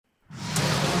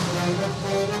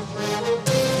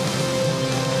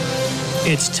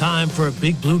It's time for a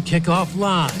Big Blue Kickoff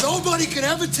Live. Nobody can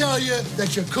ever tell you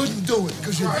that you couldn't do it,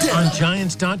 because you did. On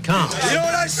Giants.com. You know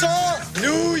what I saw?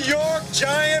 New York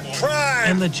Giant pride.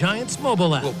 And the Giants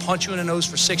mobile app. We'll punch you in the nose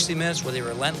for 60 minutes with a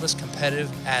relentless competitive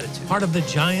attitude. Part of the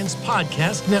Giants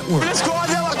Podcast Network. Let's go out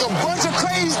there like a bunch of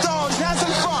crazy dogs. Have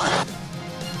some fun.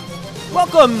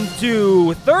 Welcome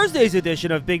to Thursday's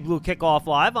edition of Big Blue Kickoff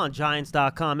Live on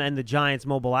Giants.com and the Giants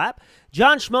mobile app.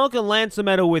 John Schmelk and Lance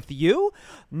Meadow with you.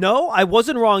 No, I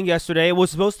wasn't wrong yesterday. It was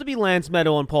supposed to be Lance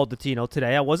Meadow and Paul Dottino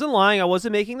today. I wasn't lying. I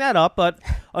wasn't making that up. But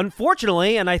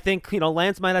unfortunately, and I think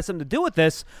Lance might have something to do with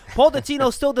this, Paul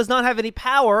Dottino still does not have any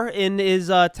power in his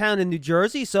town in New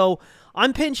Jersey. So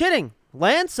I'm pinch hitting.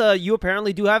 Lance, you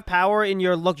apparently do have power in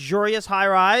your luxurious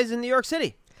high-rise in New York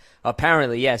City.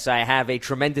 Apparently, yes, I have a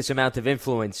tremendous amount of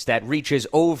influence that reaches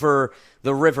over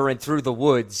the river and through the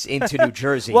woods into New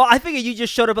Jersey. Well, I figured you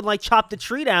just showed up and chopped a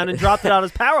tree down and dropped it on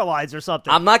his power lines or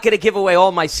something. I'm not going to give away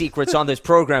all my secrets on this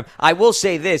program. I will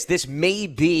say this may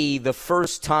be the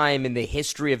first time in the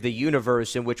history of the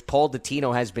universe in which Paul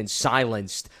Dottino has been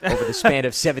silenced over the span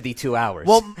of 72 hours.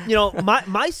 Well,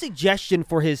 my suggestion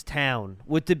for his town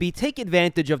would to be take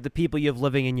advantage of the people you have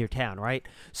living in your town, right?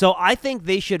 So I think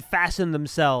they should fasten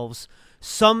themselves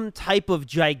some type of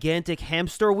gigantic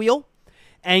hamster wheel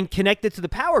and connect it to the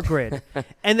power grid.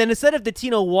 And then instead of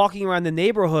Dottino walking around the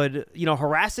neighborhood,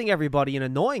 harassing everybody and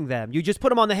annoying them, you just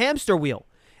put him on the hamster wheel.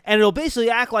 And it'll basically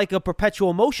act like a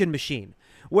perpetual motion machine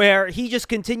where he just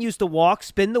continues to walk,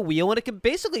 spin the wheel, and it can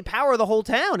basically power the whole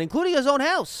town, including his own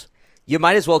house. You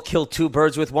might as well kill two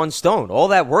birds with one stone. All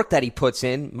that work that he puts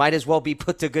in might as well be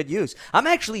put to good use. I'm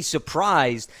actually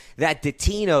surprised that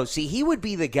Dottino, he would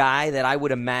be the guy that I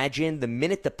would imagine the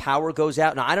minute the power goes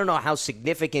out. Now, I don't know how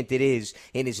significant it is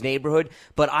in his neighborhood,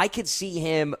 but I could see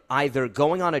him either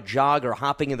going on a jog or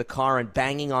hopping in the car and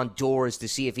banging on doors to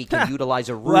see if he can utilize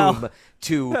a room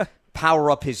to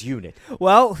power up his unit.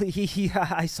 Well,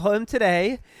 I saw him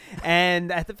today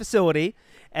and at the facility.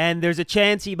 And there's a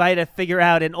chance he might have figured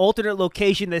out an alternate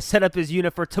location to set up his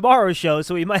unit for tomorrow's show,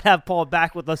 so we might have Paul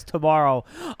back with us tomorrow.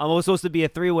 It was supposed to be a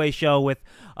three-way show with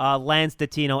Lance,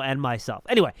 Dottino, and myself.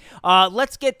 Anyway,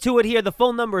 let's get to it here. The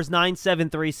phone number is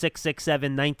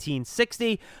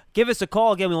 973-667-1960. Give us a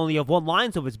call. Again, we only have one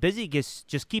line, so if it's busy,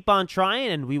 just keep on trying,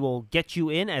 and we will get you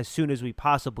in as soon as we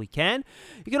possibly can.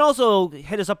 You can also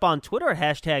hit us up on Twitter at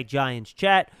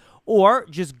 #GiantsChat. Or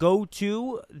just go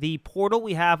to the portal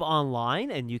we have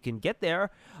online, and you can get there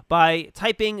by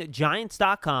typing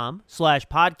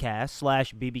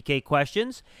giants.com/podcast/BBK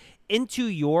questions into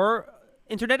your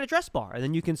internet address bar. And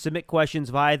then you can submit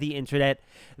questions via the internet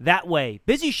that way.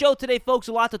 Busy show today, folks.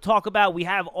 A lot to talk about. We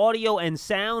have audio and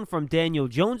sound from Daniel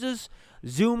Jones's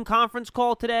Zoom conference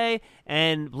call today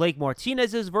and Blake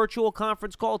Martinez's virtual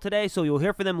conference call today, so you'll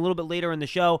hear from them a little bit later in the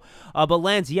show. But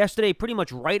Lance, yesterday, pretty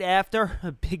much right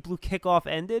after Big Blue Kickoff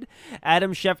ended,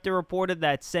 Adam Schefter reported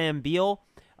that Sam Beal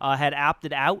had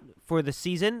opted out for the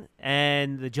season,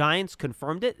 and the Giants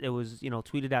confirmed it. It was,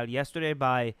 tweeted out yesterday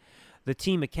by the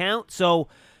team account. So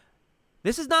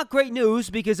this is not great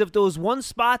news, because if there was one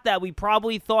spot that we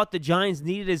probably thought the Giants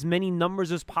needed as many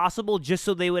numbers as possible just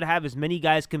so they would have as many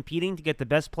guys competing to get the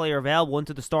best player available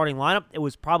into the starting lineup, it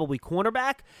was probably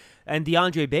cornerback. And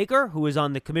DeAndre Baker, who is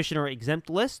on the commissioner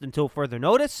exempt list until further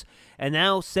notice. And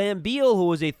now Sam Beal, who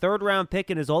was a third-round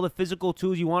pick and has all the physical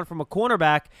tools you want from a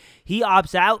cornerback, he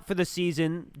opts out for the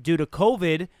season due to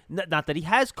COVID. Not that he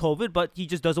has COVID, but he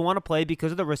just doesn't want to play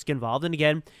because of the risk involved. And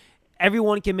again,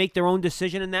 everyone can make their own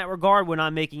decision in that regard. We're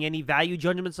not making any value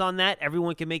judgments on that.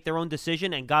 Everyone can make their own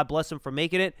decision, and God bless them for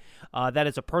making it. That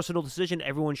is a personal decision.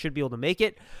 Everyone should be able to make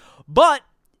it. But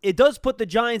it does put the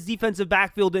Giants' defensive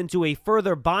backfield into a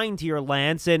further bind here,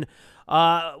 Lance. And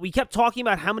we kept talking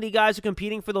about how many guys are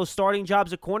competing for those starting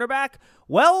jobs at cornerback.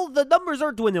 Well, the numbers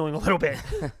are dwindling a little bit.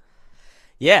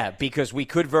 Yeah, because we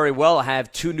could very well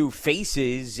have two new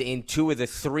faces in two of the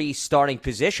three starting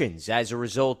positions as a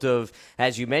result of,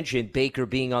 as you mentioned, Baker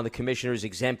being on the commissioner's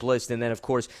exempt list and then, of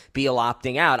course, Beal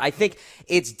opting out. I think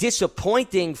it's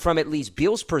disappointing from at least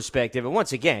Beal's perspective. And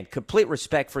once again, complete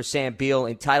respect for Sam Beal,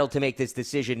 entitled to make this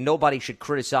decision. Nobody should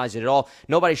criticize it at all.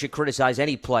 Nobody should criticize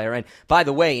any player. And by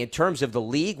the way, in terms of the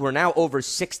league, we're now over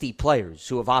 60 players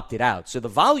who have opted out. So the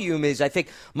volume is, I think,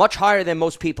 much higher than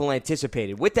most people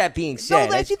anticipated. With that being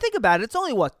said, as you think about it, it's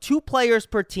only, 2 players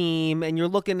per team, and you're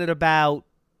looking at about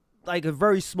a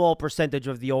very small percentage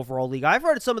of the overall league. I've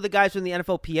heard some of the guys from the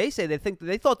NFLPA say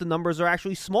they thought the numbers are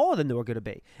actually smaller than they were going to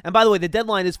be. And by the way, the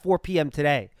deadline is 4 p.m.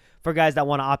 today for guys that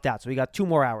want to opt out, so we got 2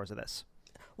 more hours of this.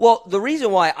 Well, the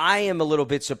reason why I am a little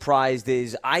bit surprised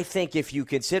is I think if you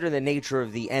consider the nature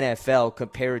of the NFL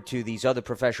compared to these other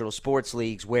professional sports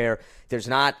leagues where there's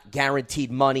not guaranteed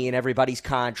money in everybody's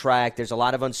contract, there's a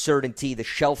lot of uncertainty, the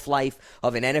shelf life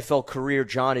of an NFL career,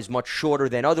 John, is much shorter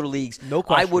than other leagues. No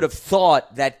question. I would have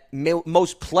thought that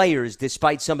most players,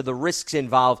 despite some of the risks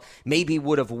involved, maybe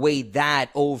would have weighed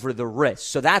that over the risks.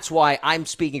 So that's why I'm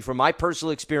speaking from my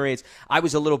personal experience. I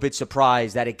was a little bit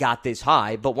surprised that it got this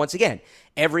high. But once again,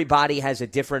 everybody has a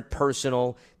different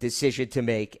personal decision to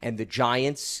make, and the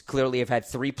Giants clearly have had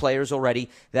 3 players already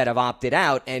that have opted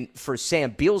out. And for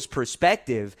Sam Beal's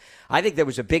perspective, I think there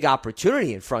was a big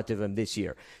opportunity in front of him this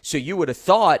year. So you would have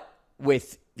thought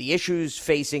with the issues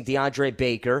facing DeAndre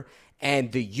Baker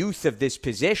and the youth of this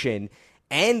position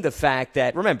and the fact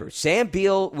that, remember, Sam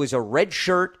Beal was a red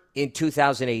shirt in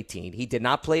 2018. He did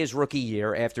not play his rookie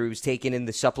year after he was taken in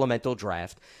the supplemental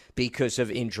draft because of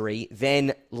injury.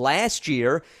 Then last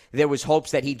year, there was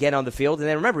hopes that he'd get on the field. And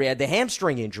then remember, he had the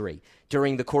hamstring injury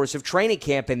during the course of training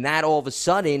camp, and that all of a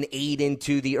sudden ate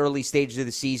into the early stages of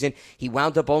the season. He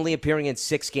wound up only appearing in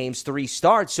 6 games, 3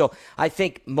 starts. So I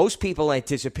think most people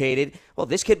anticipated, well,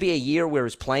 this could be a year where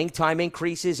his playing time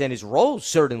increases and his role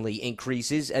certainly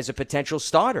increases as a potential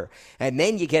starter. And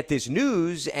then you get this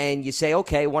news and you say,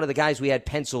 okay, one of the guys we had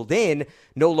penciled in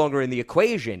no longer in the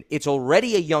equation. It's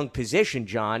already a young position,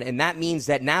 John, and that means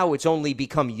that now it's only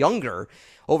become younger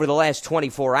over the last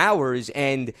 24 hours,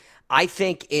 and I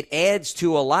think it adds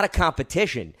to a lot of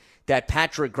competition that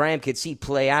Patrick Graham could see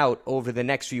play out over the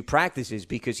next few practices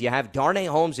because you have Darnay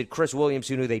Holmes and Chris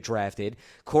Williamson, who they drafted,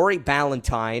 Corey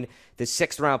Ballantyne, the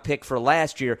 6th-round pick for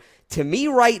last year. To me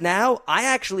right now, I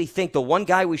actually think the one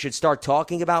guy we should start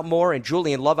talking about more, and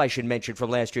Julian Love I should mention from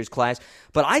last year's class,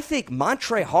 but I think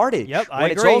Montre Hardage,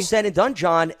 when it's all said and done,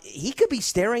 John, he could be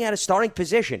staring at a starting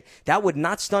position. That would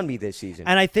not stun me this season.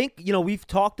 And I think, we've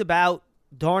talked about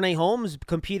Darnay Holmes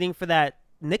competing for that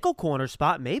nickel corner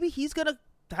spot. Maybe he's going to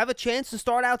have a chance to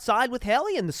start outside with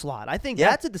Haley in the slot. I think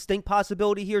that's a distinct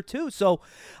possibility here too. So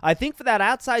I think for that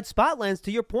outside spot, Lance,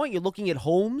 to your point, you're looking at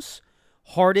Holmes,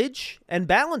 Hardage, and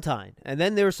Ballantyne. And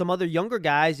then there are some other younger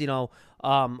guys,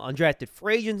 undrafted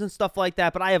free agents and stuff like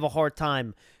that, but I have a hard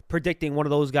time predicting one of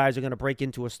those guys are going to break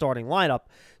into a starting lineup.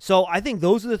 So I think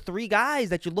those are the 3 guys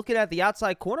that you're looking at the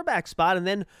outside cornerback spot, and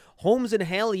then Holmes and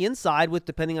Haley inside with,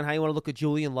 depending on how you want to look at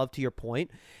Julian Love, to your point.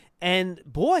 And,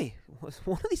 boy,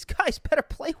 one of these guys better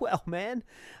play well, man.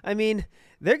 I mean,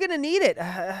 they're going to need it.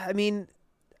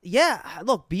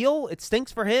 Look, Beal, it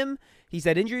stinks for him. He's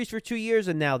had injuries for 2 years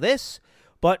and now this.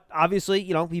 But, obviously,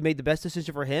 he made the best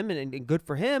decision for him and good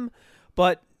for him.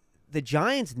 But the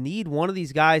Giants need one of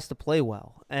these guys to play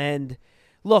well. And,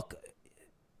 look,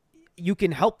 you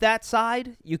can help that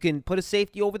side. You can put a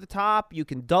safety over the top. You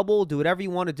can double, do whatever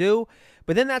you want to do.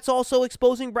 But then that's also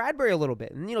exposing Bradbury a little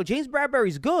bit. And, James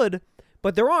Bradbury's good,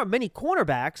 but there aren't many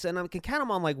cornerbacks, and I can count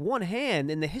them on like one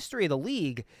hand in the history of the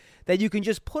league, that you can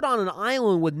just put on an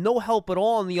island with no help at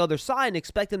all on the other side and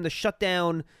expect them to shut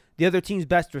down the other team's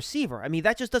best receiver. I mean,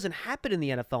 that just doesn't happen in the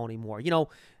NFL anymore.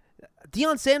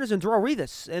 Deion Sanders and Darrelle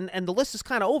Revis, and the list is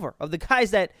kind of over of the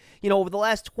guys that, over the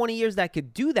last 20 years that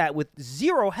could do that with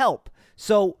zero help.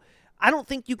 So I don't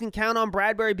think you can count on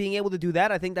Bradbury being able to do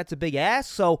that. I think that's a big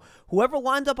ask. So whoever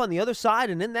lines up on the other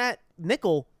side and in that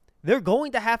nickel, they're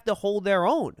going to have to hold their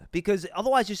own because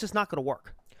otherwise it's just not going to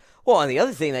work. Well, and the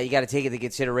other thing that you got to take into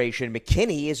consideration,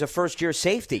 McKinney is a first-year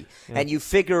safety. Yeah. And you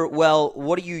figure, well,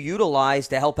 what do you utilize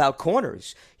to help out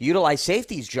corners? You utilize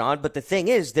safeties, John, but the thing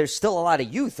is, there's still a lot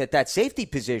of youth at that safety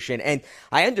position. And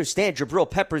I understand Jabril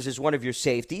Peppers is one of your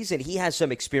safeties, and he has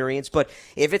some experience. But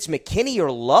if it's McKinney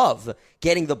or Love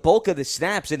getting the bulk of the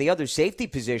snaps in the other safety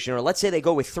position, or let's say they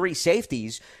go with 3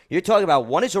 safeties, you're talking about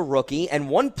one is a rookie, and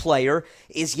one player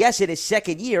is, yes, in his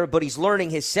second year, but he's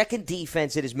learning his second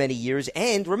defense in as many years.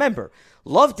 And remember,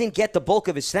 Love didn't get the bulk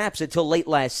of his snaps until late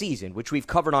last season, which we've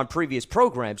covered on previous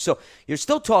programs. So you're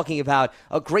still talking about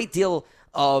a great deal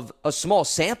of a small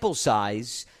sample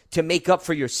size to make up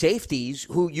for your safeties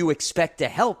who you expect to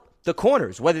help the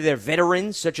corners, whether they're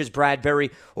veterans such as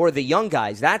Bradbury or the young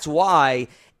guys. That's why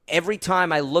every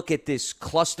time I look at this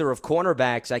cluster of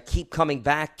cornerbacks, I keep coming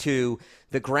back to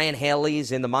the Grant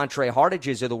Haleys and the Montre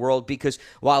Hardages of the world, because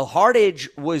while Hardage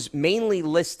was mainly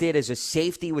listed as a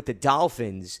safety with the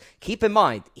Dolphins, keep in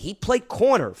mind, he played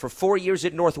corner for 4 years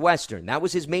at Northwestern. That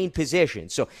was his main position.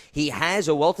 So he has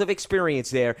a wealth of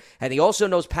experience there, and he also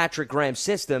knows Patrick Graham's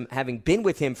system, having been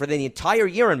with him for the entire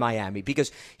year in Miami,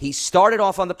 because he started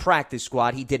off on the practice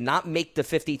squad. He did not make the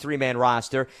 53-man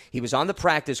roster. He was on the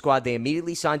practice squad. They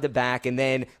immediately signed him back, and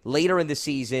then later in the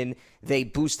season, they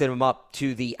boosted him up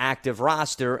to the active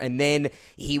roster, and then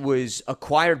he was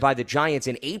acquired by the Giants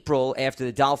in April after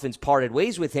the Dolphins parted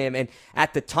ways with him. And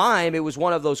at the time, it was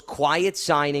one of those quiet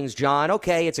signings, John.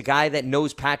 Okay, it's a guy that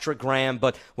knows Patrick Graham,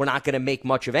 but we're not going to make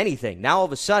much of anything. Now, all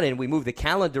of a sudden, we move the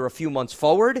calendar a few months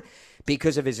forward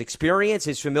because of his experience,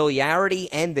 his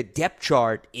familiarity, and the depth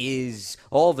chart is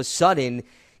all of a sudden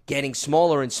getting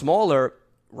smaller and smaller.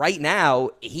 Right now,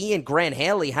 he and Grant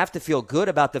Haley have to feel good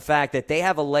about the fact that they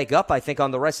have a leg up, I think,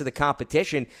 on the rest of the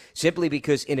competition, simply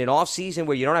because in an offseason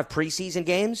where you don't have preseason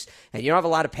games and you don't have a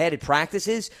lot of padded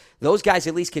practices, those guys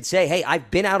at least could say, hey,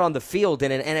 I've been out on the field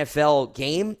in an NFL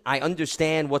game. I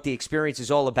understand what the experience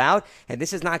is all about, and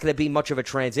this is not going to be much of a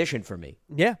transition for me.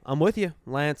 Yeah, I'm with you,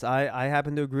 Lance. I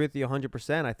happen to agree with you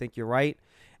 100%. I think you're right.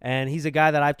 And he's a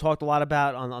guy that I've talked a lot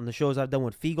about on the shows I've done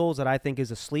with Fiegels that I think is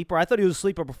a sleeper. I thought he was a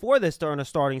sleeper before this during a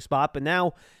starting spot, but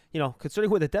now, considering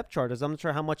where the depth chart is, I'm not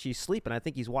sure how much he's sleeping. I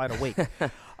think he's wide awake. All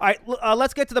right,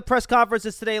 let's get to the press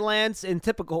conferences today, Lance. In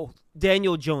typical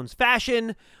Daniel Jones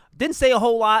fashion, didn't say a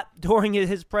whole lot during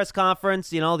his press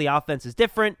conference. The offense is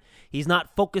different. He's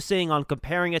not focusing on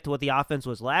comparing it to what the offense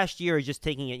was last year. He's just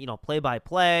taking it,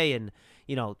 play-by-play and,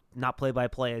 not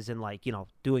play-by-play as in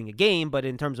doing a game, but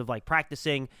in terms of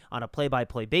practicing on a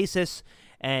play-by-play basis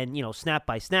and, snap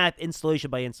by snap,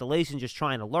 installation by installation, just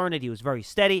trying to learn it. He was very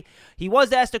steady. He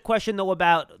was asked a question, though,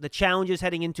 about the challenges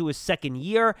heading into his second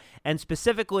year and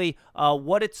specifically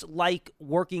what it's like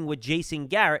working with Jason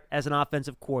Garrett as an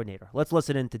offensive coordinator. Let's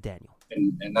listen in to Daniel.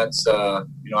 And that's,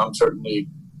 I'm certainly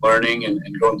learning and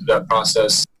going through that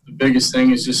process. The biggest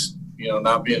thing is just,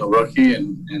 not being a rookie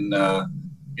and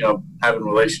having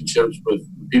relationships with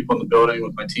people in the building,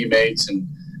 with my teammates. And,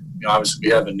 obviously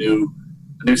we have a new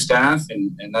staff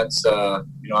and that's,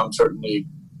 I'm certainly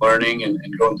learning and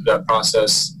going through that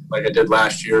process like I did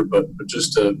last year, but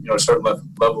just to, a certain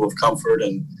level of comfort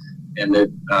and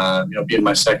it, being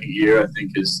my second year, I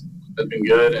think has been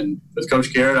good. And with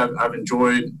Coach Garrett, I've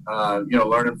enjoyed,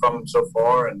 learning from him so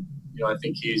far. And, I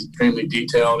think he's extremely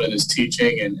detailed in his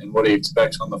teaching and what he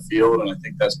expects on the field. And I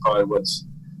think that's probably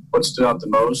what stood out the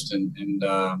most. And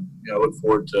I look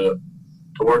forward to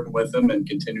working with him and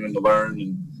continuing to learn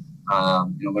and,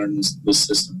 learn this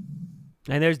system.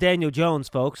 And there's Daniel Jones,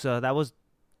 folks. That was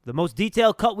the most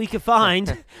detailed cut we could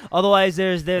find. Otherwise,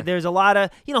 there's a lot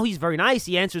of, he's very nice.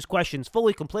 He answers questions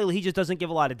fully, completely. He just doesn't give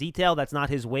a lot of detail. That's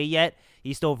not his way yet.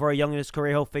 He's still very young in his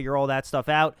career. He'll figure all that stuff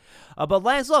out. But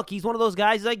Lance, look, he's one of those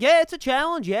guys like, yeah, it's a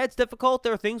challenge. Yeah, it's difficult.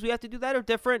 There are things we have to do that are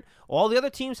different. All the other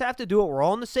teams have to do it. We're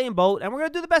all in the same boat, and we're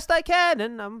going to do the best I can.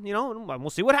 And, we'll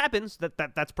see what happens.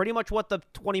 That's pretty much what the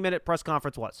 20-minute press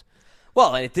conference was.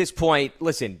 Well, at this point,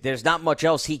 listen, there's not much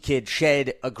else he could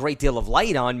shed a great deal of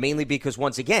light on, mainly because,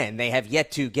 once again, they have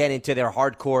yet to get into their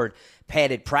hardcore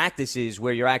padded practices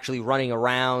where you're actually running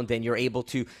around and you're able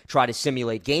to try to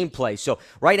simulate gameplay. So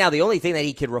right now, the only thing that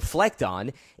he could reflect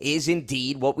on is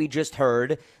indeed what we just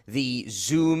heard, the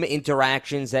Zoom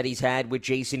interactions that he's had with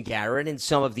Jason Garrett and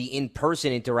some of the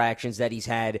in-person interactions that he's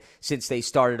had since they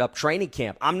started up training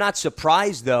camp. I'm not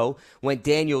surprised, though, when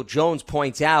Daniel Jones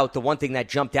points out the one thing that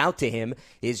jumped out to him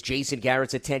is Jason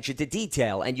Garrett's attention to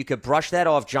detail. And you could brush that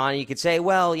off, John, and you could say,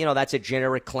 well, that's a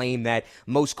generic claim that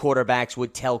most quarterbacks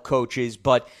would tell coaches.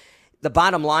 But the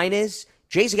bottom line is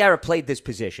Jason Garrett played this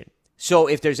position. So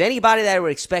if there's anybody that I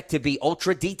would expect to be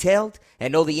ultra detailed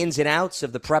and know the ins and outs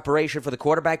of the preparation for the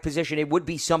quarterback position, it would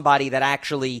be somebody that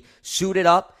actually suited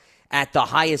up at the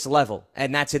highest level,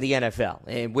 and that's in the NFL,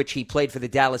 in which he played for the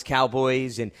Dallas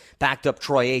Cowboys and backed up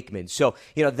Troy Aikman. So,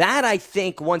 that I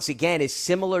think, once again, is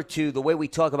similar to the way we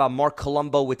talk about Mark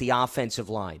Colombo with the offensive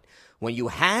line. When you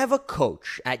have a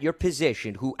coach at your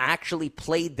position who actually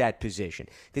played that position,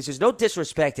 this is no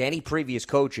disrespect to any previous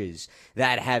coaches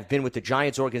that have been with the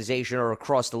Giants organization or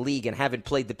across the league and haven't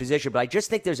played the position, but I just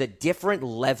think there's a different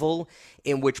level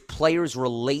in which players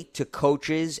relate to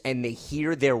coaches and they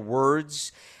hear their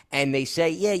words and they say,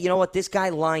 yeah, you know what, this guy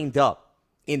lined up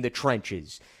in the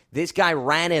trenches. This guy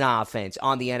ran an offense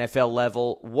on the NFL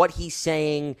level. What he's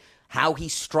saying, how he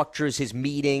structures his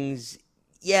meetings,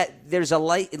 yeah, there's at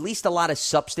least a lot of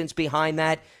substance behind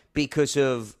that because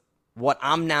of what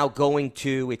I'm now going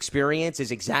to experience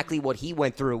is exactly what he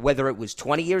went through, whether it was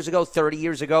 20 years ago, 30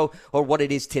 years ago, or what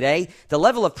it is today. The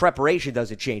level of preparation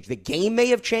doesn't change. The game may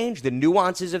have changed. The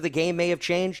nuances of the game may have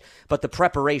changed, but the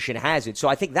preparation hasn't. So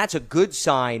I think that's a good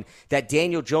sign that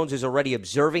Daniel Jones is already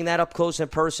observing that up close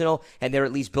and personal, and they're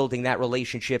at least building that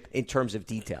relationship in terms of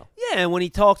detail. Yeah, and when he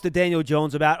talks to Daniel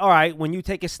Jones about, all right, when you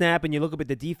take a snap and you look up at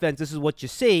the defense, this is what you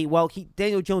see. Well,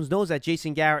 Daniel Jones knows that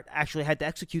Jason Garrett actually had to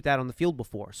execute that on the field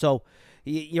before. So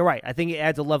you're right. I think it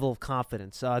adds a level of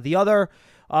confidence. The other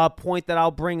point that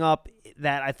I'll bring up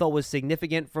that I thought was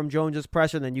significant from Jones's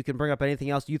presser, and then you can bring up anything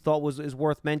else you thought is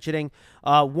worth mentioning.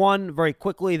 One, very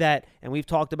quickly, and we've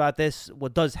talked about this,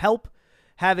 what does help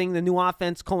having the new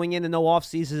offense going in and no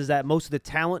offseason is that most of the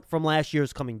talent from last year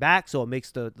is coming back, so it makes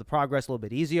the progress a little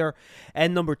bit easier.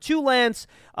 And number two, Lance,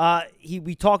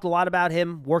 we talked a lot about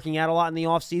him working out a lot in the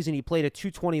offseason. He played at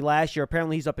 220 last year.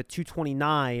 Apparently he's up at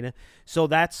 229, so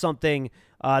that's something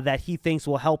that he thinks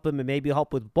will help him and maybe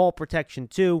help with ball protection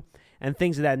too and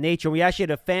things of that nature. We actually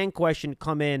had a fan question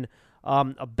come in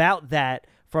about that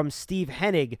from Steve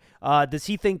Hennig. Does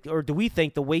he think, or do we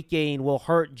think the weight gain will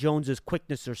hurt Jones's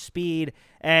quickness or speed?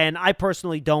 And I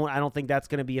personally don't. I don't think that's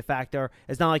going to be a factor.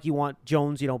 It's not like you want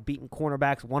Jones, beating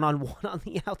cornerbacks one-on-one on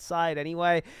the outside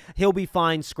anyway. He'll be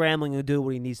fine scrambling to do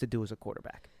what he needs to do as a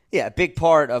quarterback. Yeah, a big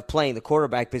part of playing the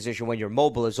quarterback position when you're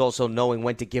mobile is also knowing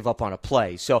when to give up on a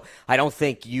play. So I don't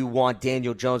think you want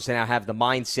Daniel Jones to now have the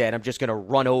mindset, I'm just going to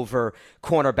run over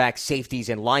cornerbacks, safeties,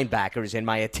 and linebackers in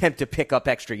my attempt to pick up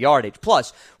extra yardage.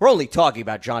 Plus, we're only talking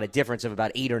about, John, a difference of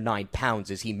about 8 or 9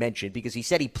 pounds, as he mentioned, because he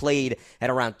said he played at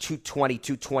around 220,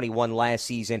 221 last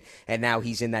season, and now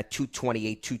he's in that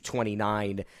 228,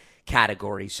 229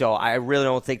 category. So I really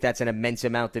don't think that's an immense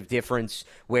amount of difference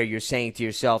where you're saying to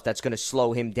yourself that's going to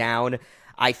slow him down.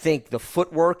 I think the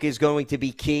footwork is going to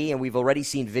be key, and we've already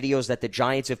seen videos that the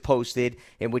Giants have posted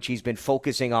in which he's been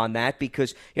focusing on that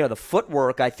because, the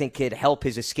footwork, I think, could help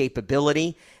his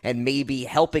escapability and maybe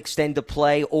help extend the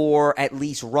play or at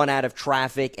least run out of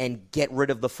traffic and get rid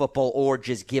of the football or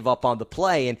just give up on the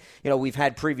play. And, we've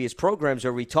had previous programs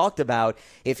where we talked about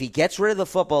if he gets rid of the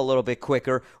football a little bit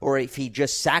quicker or if he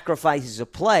just sacrifices a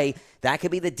play, that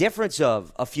could be the difference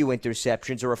of a few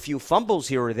interceptions or a few fumbles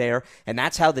here or there, and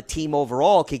that's how the team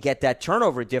overall could get that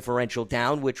turnover differential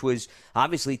down, which was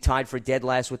obviously tied for dead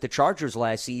last with the Chargers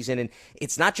last season. And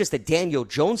it's not just a Daniel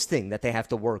Jones thing that they have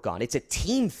to work on. It's a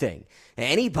team thing.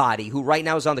 Anybody who right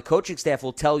now is on the coaching staff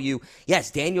will tell you,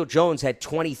 yes, Daniel Jones had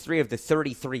 23 of the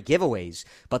 33 giveaways,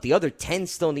 but the other 10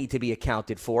 still need to be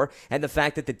accounted for. And the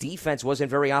fact that the defense wasn't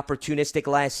very opportunistic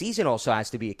last season also has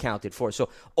to be accounted for. So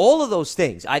all of those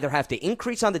things either have to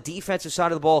increase on the defensive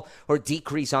side of the ball or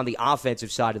decrease on the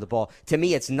offensive side of the ball. To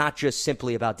me, it's not just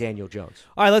simply about Daniel Jones.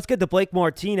 All right, let's get to Blake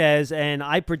Martinez, and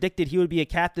I predicted he would be a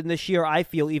captain this year. I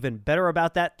feel even better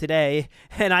about that today,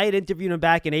 and I had interviewed him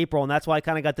back in April, and that's why I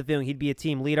kind of got the feeling he'd be a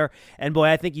team leader. And boy,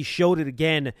 I think he showed it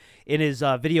again in his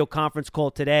video conference call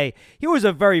today. Here was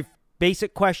a very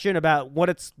basic question about what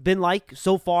it's been like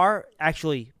so far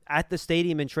actually at the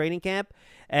stadium in training camp,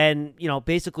 and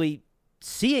basically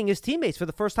seeing his teammates for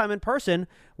the first time in person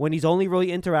when he's only really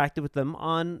interacted with them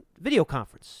on video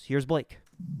conference. Here's Blake.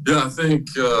 Yeah, I think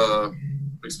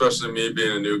especially me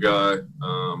being a new guy,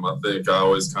 I think I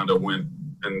always kind of went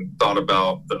and thought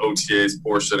about the OTAs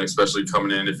portion, especially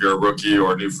coming in if you're a rookie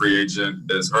or a new free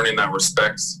agent, is earning that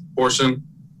respect portion.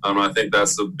 I think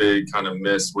that's the big kind of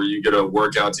miss where you get to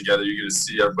work out together, you get to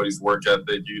see everybody's work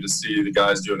ethic, you get to see the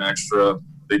guys doing extra,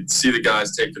 they see the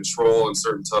guys take control in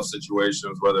certain tough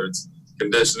situations, whether it's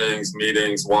conditionings,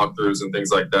 meetings, walkthroughs, and things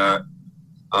like that.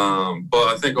 But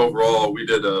I think overall we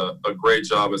did a great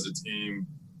job as a team,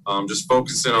 just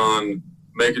focusing on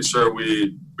making sure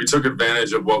we took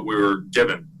advantage of what we were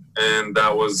given. And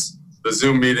that was the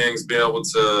Zoom meetings, being able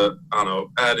to,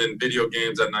 add in video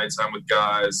games at nighttime with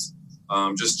guys,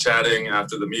 just chatting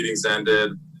after the meetings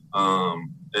ended.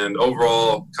 And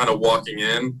overall kind of walking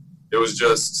in, it was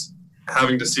just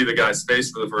having to see the guy's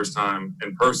face for the first time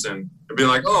in person and being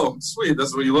like, oh, sweet,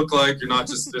 that's what you look like. You're not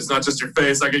just, it's not just your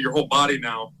face. I get your whole body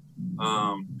now.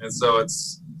 And so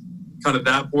it's kind of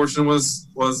that portion was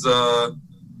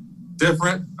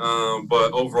different.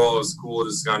 But overall it was cool to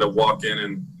just kind of walk in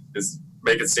and just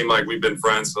make it seem like we've been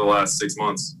friends for the last 6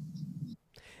 months.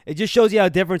 It just shows you how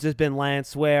difference has been,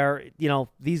 Lance, where,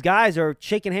 these guys are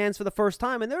shaking hands for the first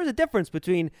time. And there is a difference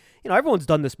between, everyone's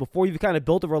done this before. You've kind of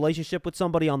built a relationship with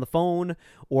somebody on the phone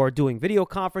or doing video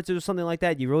conferences or something like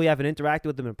that. You really haven't interacted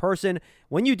with them in person.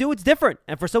 When you do, it's different.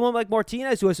 And for someone like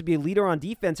Martinez, who has to be a leader on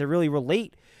defense and really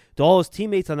relate to all his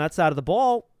teammates on that side of the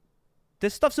ball,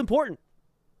 this stuff's important.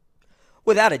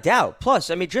 Without a doubt. Plus,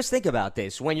 just think about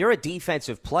this. When you're a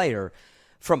defensive player,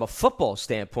 from a football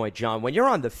standpoint, John, when you're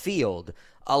on the field,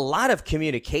 a lot of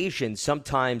communication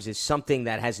sometimes is something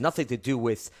that has nothing to do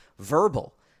with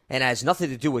verbal. and it has nothing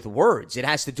to do with words. It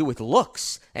has to do with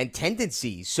looks and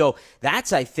tendencies. So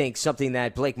that's, I think, something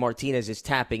that Blake Martinez is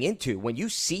tapping into. When you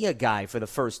see a guy for the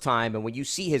first time and when you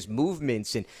see his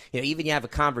movements and even you have a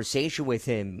conversation with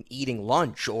him eating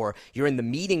lunch, or you're in the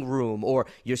meeting room, or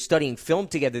you're studying film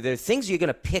together, there are things you're going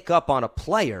to pick up on a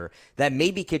player that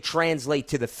maybe could translate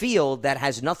to the field that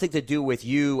has nothing to do with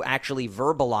you actually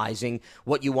verbalizing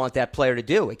what you want that player to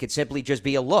do. It could simply just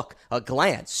be a look, a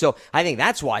glance. So I think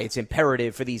that's why it's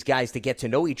imperative for these guys to get to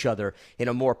know each other in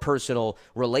a more personal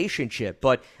relationship.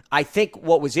 But I think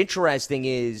what was interesting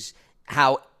is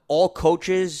how all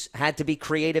coaches had to be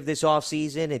creative this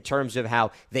offseason in terms of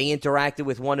how they interacted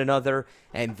with one another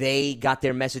and they got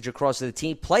their message across to the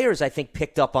team. Players, I think,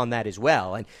 picked up on that as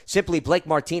well. And simply Blake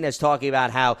Martinez talking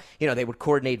about how, they would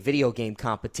coordinate video game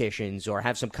competitions or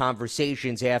have some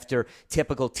conversations after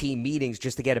typical team meetings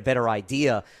just to get a better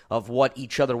idea of what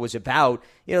each other was about.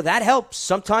 That helps.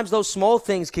 Sometimes those small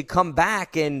things could come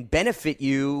back and benefit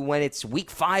you when it's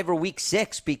week 5 or week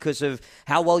 6 because of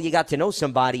how well you got to know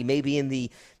somebody maybe in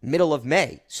the middle of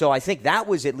May. So I think that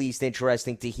was at least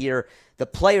interesting to hear the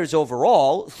players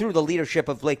overall, through the leadership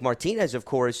of Blake Martinez, of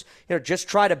course, just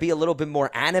try to be a little bit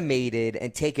more animated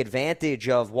and take advantage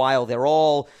of, while they're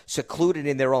all secluded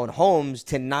in their own homes,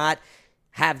 to not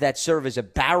have that serve as a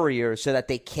barrier so that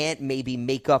they can't maybe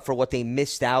make up for what they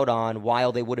missed out on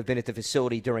while they would have been at the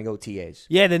facility during OTAs.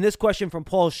 Yeah, then this question from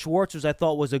Paul Schwartz, I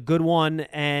thought was a good one.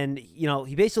 And,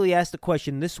 he basically asked the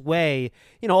question this way,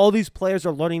 all these players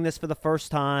are learning this for the first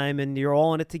time and you're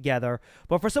all in it together.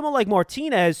 But for someone like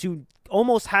Martinez, who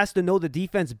almost has to know the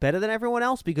defense better than everyone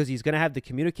else because he's going to have the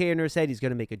communicator in his head, he's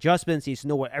going to make adjustments, he needs to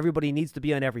know what everybody needs to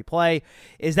be on every play.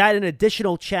 Is that an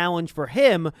additional challenge for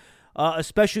him?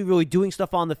 Especially really doing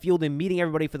stuff on the field and meeting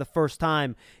everybody for the first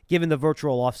time, given the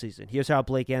virtual offseason? Here's how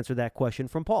Blake answered that question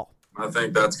from Paul. I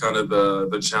think that's kind of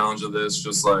the challenge of this,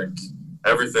 just like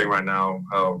everything right now,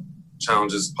 how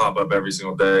challenges pop up every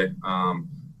single day.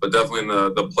 But definitely in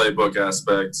the playbook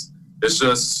aspect, it's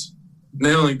just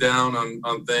nailing down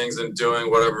on things and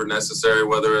doing whatever necessary,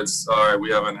 whether it's, all right,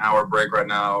 we have an hour break right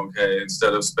now. Okay,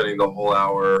 instead of spending the whole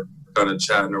hour kind of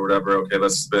chatting or whatever, okay,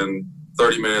 let's spend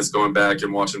 30 minutes going back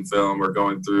and watching film or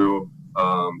going through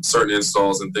certain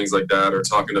installs and things like that, or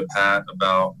talking to Pat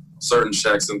about certain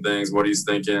checks and things, what he's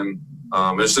thinking.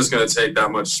 It's just going to take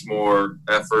that much more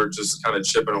effort, just kind of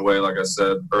chipping away, like I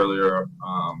said earlier,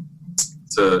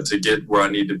 to get where I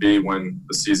need to be when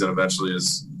the season eventually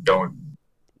is going.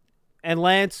 And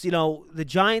Lance, the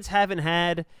Giants haven't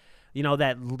had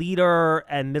that leader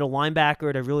and middle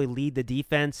linebacker to really lead the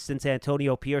defense since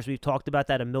Antonio Pierce. We've talked about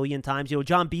that a million times.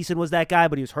 John Beeson was that guy,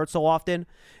 but he was hurt so often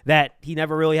that he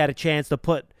never really had a chance to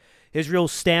put his real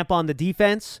stamp on the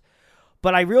defense.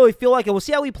 But I really feel like, and we'll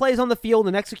see how he plays on the field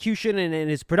and execution and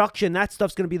his production. That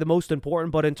stuff's going to be the most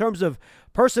important. But in terms of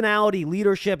personality,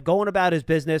 leadership, going about his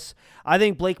business, I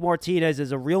think Blake Martinez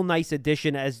is a real nice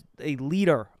addition as a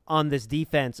leader on this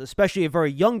defense, especially a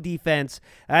very young defense.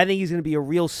 I think he's going to be a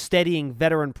real steadying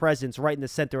veteran presence right in the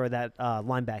center of that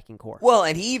linebacking core. Well,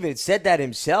 and he even said that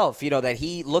himself, that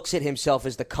he looks at himself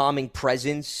as the calming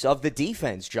presence of the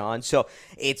defense, John. So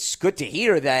it's good to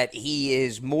hear that he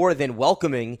is more than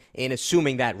welcoming in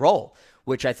assuming that role,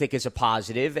 which I think is a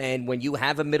positive. And when you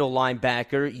have a middle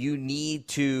linebacker, you need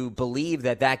to believe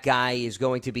that that guy is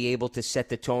going to be able to set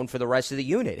the tone for the rest of the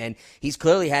unit. And he's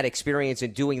clearly had experience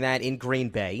in doing that in Green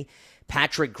Bay.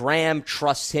 Patrick Graham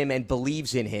trusts him and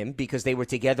believes in him because they were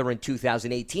together in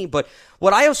 2018. But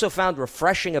what I also found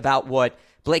refreshing about what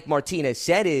Blake Martinez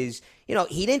said is,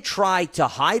 he didn't try to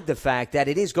hide the fact that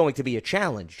it is going to be a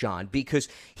challenge, John, because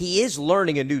he is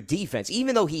learning a new defense,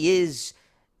 even though he is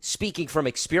speaking from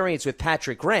experience with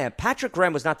Patrick Graham. Patrick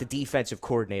Graham was not the defensive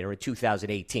coordinator in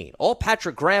 2018. All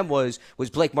Patrick Graham was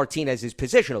Blake Martinez's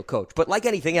positional coach. But like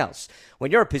anything else, when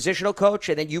you're a positional coach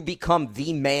and then you become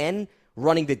the man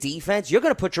running the defense, you're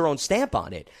going to put your own stamp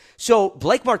on it. So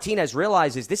Blake Martinez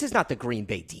realizes this is not the Green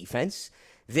Bay defense.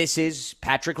 This is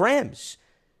Patrick Graham's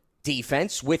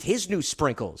defense with his new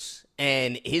sprinkles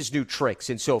and his new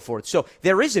tricks and so forth. So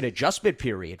there is an adjustment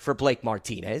period for Blake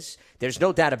Martinez. There's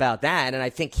no doubt about that, and I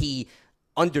think he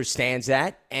understands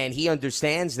that, and he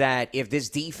understands that if this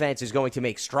defense is going to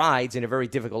make strides in a very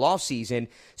difficult offseason,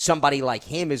 somebody like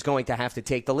him is going to have to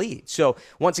take the lead. So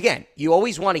once again, you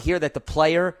always want to hear that the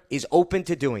player is open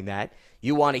to doing that.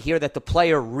 You want to hear that the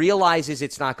player realizes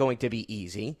it's not going to be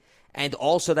easy, and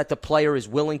also that the player is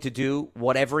willing to do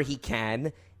whatever he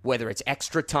can whether it's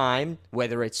extra time,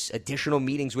 whether it's additional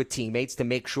meetings with teammates to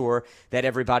make sure that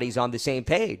everybody's on the same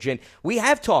page. And we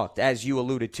have talked, as you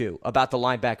alluded to, about the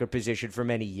linebacker position for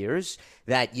many years,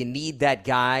 that you need that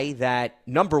guy that,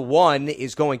 number one,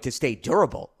 is going to stay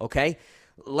durable, okay?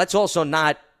 Let's also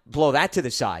not blow that to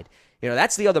the side. You know,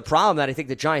 that's the other problem that I think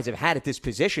the Giants have had at this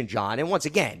position, John. And once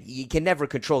again, you can never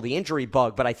control the injury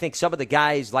bug, but I think some of the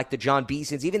guys like the John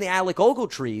Beesons, even the Alec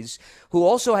Ogletrees, who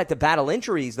also had to battle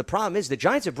injuries, the problem is the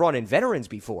Giants have brought in veterans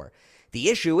before. The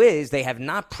issue is they have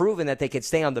not proven that they can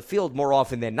stay on the field more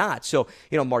often than not. So,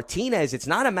 you know, Martinez, it's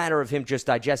not a matter of him just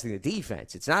digesting the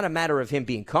defense. It's not a matter of him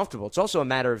being comfortable. It's also a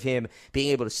matter of him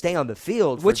being able to stay on the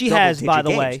field. Which he has, by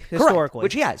the way, historically. Correct.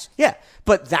 Which he has, yeah.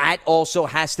 But that also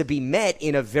has to be met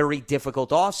in a very difficult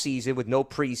offseason with no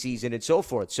preseason and so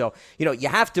forth. So, you know, you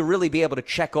have to really be able to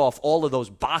check off all of those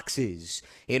boxes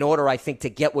in order, I think, to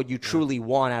get what you truly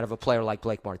want out of a player like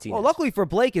Blake Martinez. Well, luckily for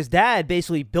Blake, his dad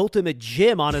basically built him a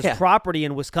gym on his property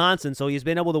in Wisconsin, so he's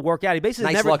been able to work out. He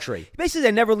basically luxury. He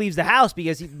basically never leaves the house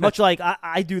because, much like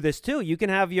I do this too, you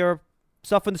can have your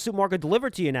stuff in the supermarket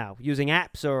delivered to you now using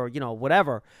apps or, you know,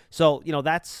 whatever. So, you know,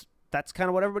 that's kind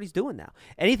of what everybody's doing now.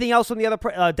 Anything else from the other?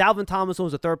 Dalvin Tomlinson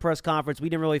was the third press conference. We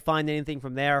didn't really find anything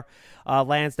from there,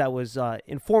 Lance, that was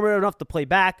informative enough to play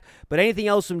back. But anything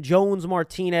else from Jones,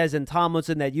 Martinez, and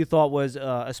Tomlinson that you thought was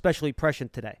especially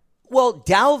prescient today? Well,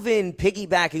 Dalvin,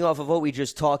 piggybacking off of what we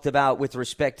just talked about with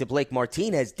respect to Blake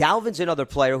Martinez, Dalvin's another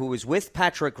player who was with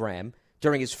Patrick Graham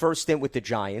during his first stint with the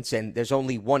Giants, and there's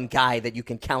only one guy that you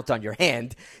can count on your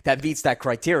hand that meets that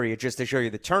criteria, just to show you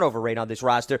the turnover rate on this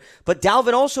roster. But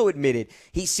Dalvin also admitted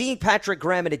he's seeing Patrick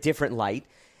Graham in a different light.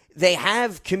 They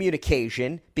have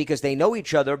communication because they know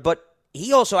each other, but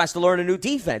he also has to learn a new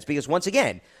defense because, once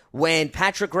again, when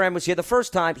Patrick Graham was here the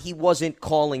first time, he wasn't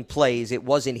calling plays. It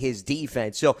wasn't his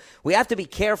defense. So we have to be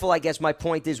careful, I guess my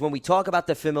point is, when we talk about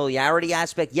the familiarity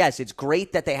aspect, yes, it's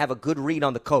great that they have a good read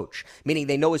on the coach, meaning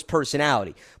they know his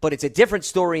personality. But it's a different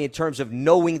story in terms of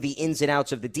knowing the ins and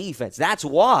outs of the defense. That's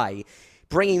why,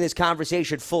 bringing this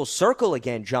conversation full circle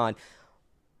again, John,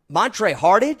 Montre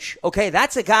Hardage, okay,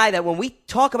 that's a guy that when we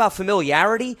talk about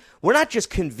familiarity, we're not just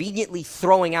conveniently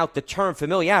throwing out the term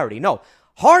familiarity. No,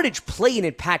 Hardage played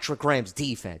in Patrick Graham's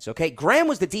defense, okay? Graham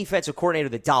was the defensive coordinator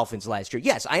of the Dolphins last year.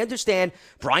 Yes, I understand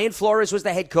Brian Flores was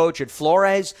the head coach, and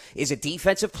Flores is a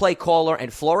defensive play caller,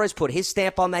 and Flores put his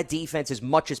stamp on that defense as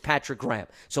much as Patrick Graham.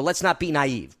 So let's not be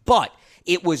naive. But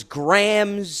it was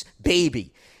Graham's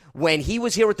baby. When he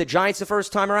was here with the Giants the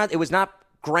first time around, it was not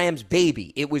Graham's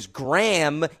baby. It was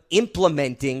Graham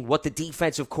implementing what the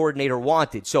defensive coordinator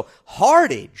wanted. So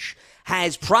Hardage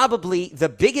has probably the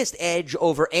biggest edge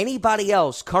over anybody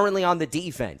else currently on the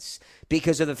defense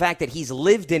because of the fact that he's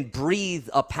lived and breathed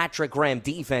a Patrick Graham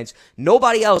defense.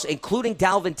 Nobody else, including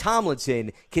Dalvin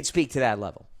Tomlinson, can speak to that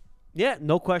level. Yeah,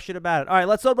 no question about it. All right,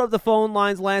 let's open up the phone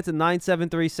lines, Lance, at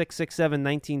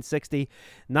 973-667-1960,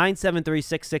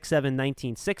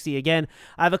 973-667-1960. Again,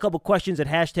 I have a couple questions at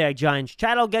hashtag Giants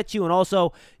Chat I'll get you, and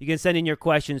also you can send in your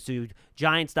questions to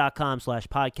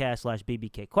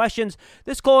giants.com/podcast/BBK questions.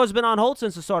 This caller has been on hold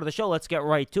since the start of the show. Let's get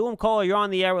right to him. Caller, you're on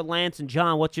the air with Lance and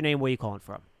John. What's your name? Where are you calling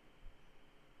from?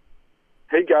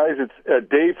 Hey, guys, it's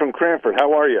Dave from Cranford.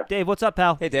 How are you? Dave, what's up,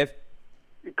 pal? Hey, Dave.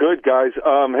 Good, guys.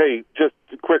 Hey, just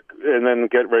quick, and then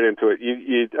get right into it.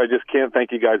 I just can't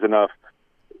thank you guys enough.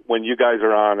 When you guys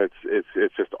are on, it's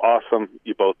just awesome.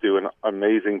 You both do an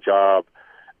amazing job,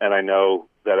 and I know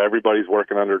that everybody's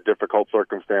working under difficult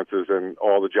circumstances, and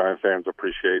all the Giant fans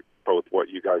appreciate both what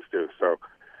you guys do. So,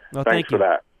 thanks for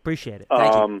that. Appreciate it.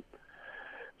 Thank you.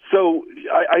 So,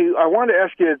 I wanted to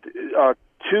ask you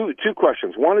two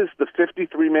questions. One is the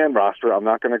 53-man roster. I'm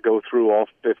not going to go through all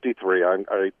 53.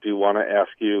 I do want to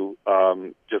ask you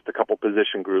just a couple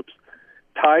position groups.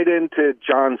 Tied into,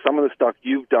 John, some of the stuff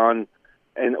you've done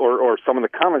and or some of the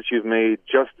comments you've made,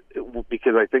 just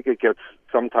because I think it gets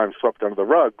sometimes swept under the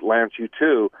rug, Lance, you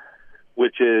too,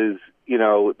 which is, you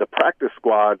know, the practice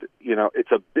squad, you know,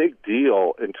 it's a big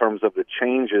deal in terms of the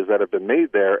changes that have been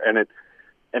made there, and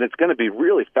it's going to be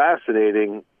really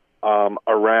fascinating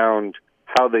around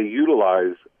how they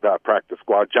utilize that practice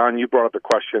squad. John, you brought up a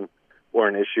question or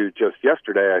an issue just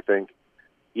yesterday, I think,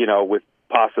 you know, with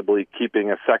possibly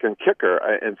keeping a second kicker,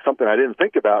 and something I didn't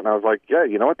think about, and I was like, yeah,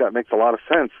 you know what, that makes a lot of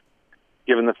sense,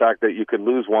 given the fact that you could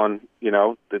lose one, you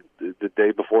know, the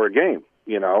day before a game,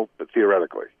 you know, but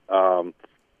theoretically. And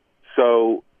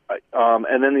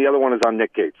then the other one is on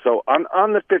Nick Gates. So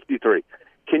on the 53,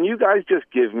 can you guys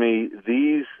just give me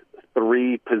these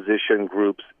three position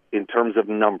groups in terms of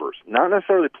numbers, not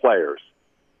necessarily players,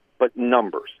 but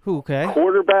numbers? Okay.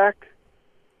 Quarterback,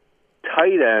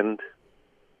 tight end,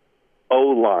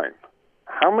 O-line.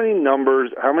 how many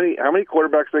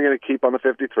quarterbacks are they going to keep on the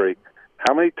 53?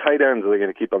 How many tight ends are they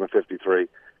going to keep on the 53?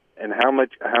 And how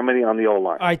many on the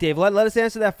O-line? All right, Dave, let us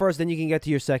answer that first, then you can get to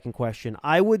your second question.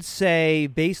 I would say,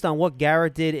 based on what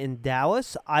Garrett did in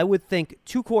Dallas, I would think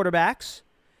 2 quarterbacks,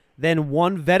 then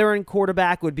 1 veteran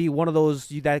quarterback would be one of those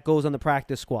that goes on the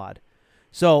practice squad.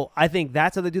 So I think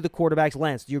that's how they do the quarterbacks.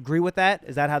 Lance, do you agree with that?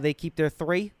 Is that how they keep their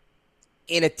 3?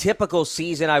 In a typical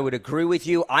season, I would agree with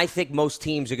you. I think most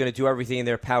teams are going to do everything in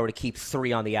their power to keep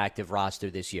 3 on the active roster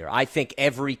this year. I think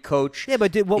every coach is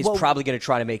probably going to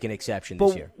try to make an exception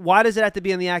this year. Why does it have to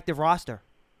be on the active roster?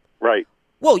 Right.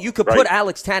 Well, you could put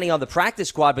Alex Tanney on the practice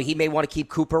squad, but he may want to keep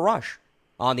Cooper Rush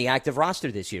on the active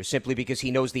roster this year simply because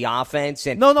he knows the offense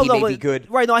and he may be good.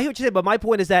 Right, no, I hear what you're saying, but my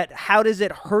point is that how does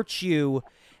it hurt you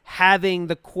having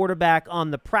the quarterback on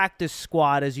the practice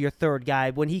squad as your 3rd guy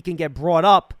when he can get brought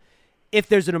up if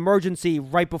there's an emergency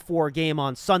right before a game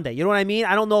on Sunday? You know what I mean?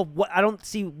 I don't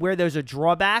see where there's a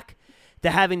drawback to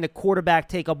having the quarterback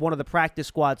take up one of the practice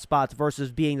squad spots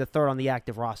versus being the 3rd on the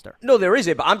active roster. No, there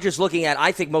isn't, but I'm just looking at,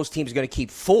 I think most teams are going to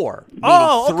keep 4.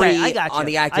 Oh, okay, 3 I got you. on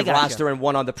the active roster and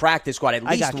 1 on the practice squad, at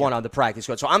least 1 on the practice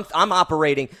squad. So I'm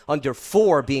operating under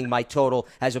 4 being my total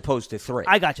as opposed to 3.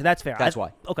 I got you. That's fair. That's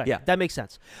why. Okay, yeah. That makes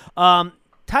sense.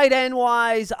 Tight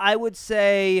end-wise, I would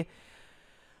say,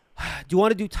 do you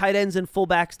want to do tight ends and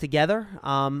fullbacks together?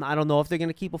 I don't know if they're going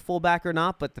to keep a fullback or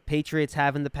not, but the Patriots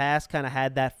have in the past kind of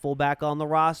had that fullback on the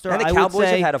roster. And the Cowboys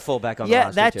have had a fullback on the roster,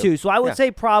 yeah, that too. So I would say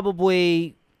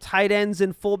probably tight ends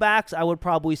and fullbacks, I would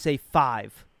probably say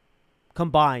 5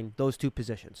 combine those 2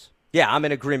 positions. Yeah, I'm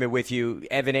in agreement with you.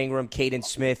 Evan Ingram, Caden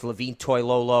Smith, Levine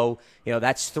Toilolo,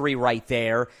 that's 3 right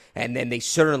there. And then they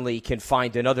certainly can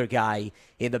find another guy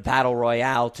in the battle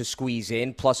royale to squeeze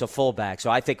in, plus a fullback. So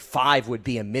I think 5 would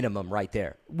be a minimum right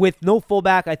there. With no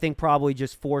fullback, I think probably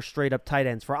just 4 straight-up tight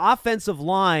ends. For offensive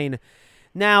line,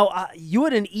 now, you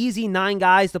had an easy 9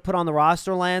 guys to put on the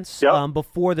roster, Lance,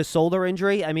 before the shoulder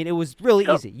injury. I mean, it was really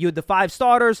easy. You had the 5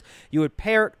 starters. You had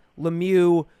Parrott,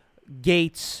 Lemieux,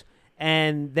 Gates,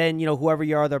 and then, whoever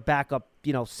your other backup,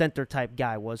 center type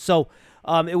guy was. So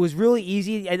it was really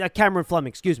easy. And Cameron Fleming,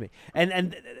 excuse me.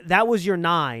 And that was your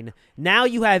 9. Now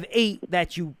you have 8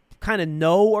 that you kind of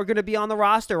know are going to be on the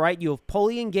roster, right? You have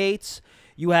Pulley and Gates.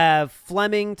 You have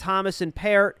Fleming, Thomas, and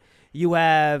Parrott. You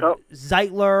have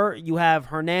Zeitler. You have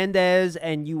Hernandez.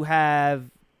 And you have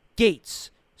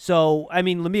Gates. So,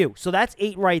 Lemieux. So that's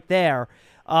 8 right there.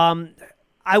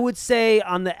 I would say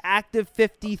on the active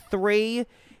 53,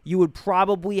 you would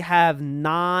probably have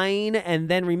 9, and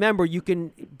then remember, you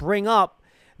can bring up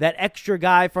that extra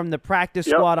guy from the practice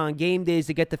squad on game days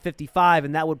to get to 55,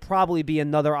 and that would probably be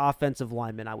another offensive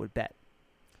lineman, I would bet.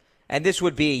 And this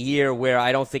would be a year where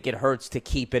I don't think it hurts to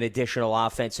keep an additional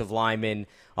offensive lineman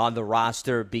on the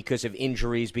roster because of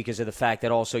injuries, because of the fact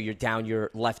that also you're down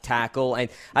your left tackle. And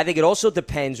I think it also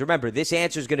depends. Remember, this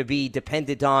answer is going to be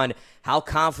dependent on how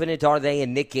confident are they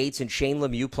in Nick Gates and Shane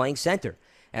Lemieux playing center.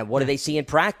 And what do they see in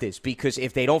practice? Because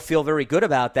if they don't feel very good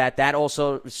about that, that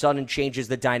also suddenly changes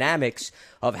the dynamics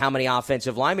of how many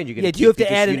offensive linemen you're going to keep. Do you have to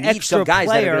add an extra some guys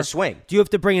player? That are going to swing. Do you have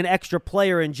to bring an extra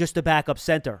player in just to back up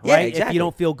center, right? Yeah, exactly. If you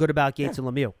don't feel good about Gates and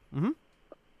Lemieux. Mm-hmm.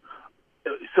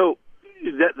 So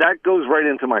that goes right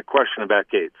into my question about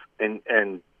Gates, and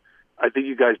I think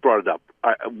you guys brought it up.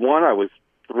 I was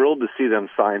thrilled to see them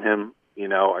sign him.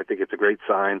 I think it's a great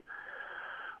sign.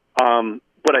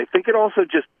 But I think it also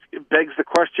just begs the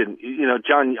question,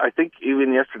 John, I think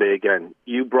even yesterday, again,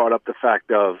 you brought up the fact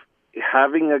of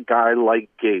having a guy like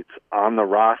Gates on the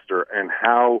roster and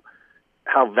how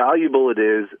valuable it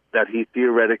is that he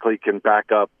theoretically can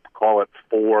back up, call it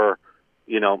 4,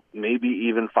 maybe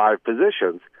even 5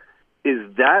 positions.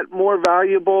 Is that more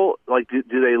valuable? Like, do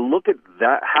they look at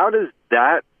that? How does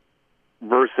that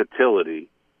versatility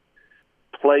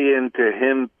play into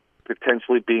him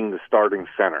potentially being the starting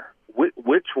center?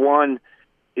 Which one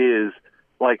is,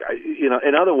 like,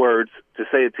 in other words, to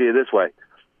say it to you this way,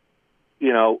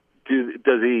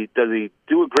 does he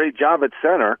do a great job at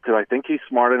center? Because I think he's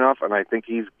smart enough, and I think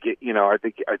he's I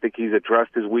think he's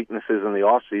addressed his weaknesses in the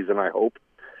off season. I hope,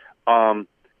 has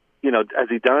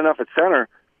he done enough at center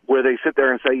where they sit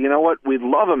there and say, you know what, we'd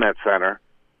love him at center,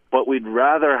 but we'd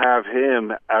rather have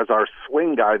him as our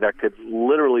swing guy that could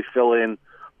literally fill in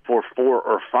for 4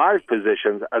 or 5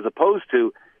 positions, as opposed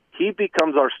to he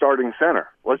becomes our starting center.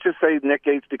 Let's just say Nick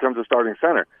Gates becomes a starting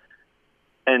center.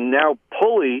 And now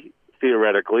Pulley,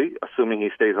 theoretically, assuming he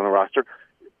stays on the roster,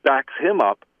 backs him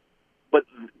up. But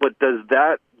does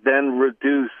that then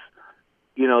reduce,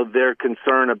 their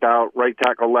concern about right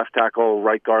tackle,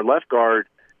 right guard,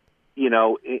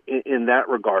 in that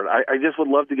regard. I just would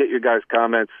love to get your guys'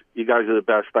 comments. You guys are the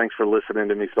best. Thanks for listening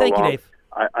to me so long. Thank you, Dave.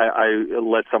 I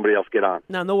let somebody else get on.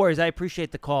 No worries. I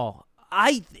appreciate the call.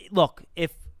 Look,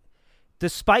 if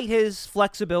despite his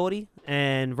flexibility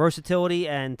and versatility,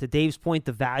 and to Dave's point,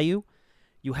 the value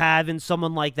you have in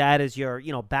someone like that as your,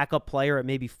 backup player at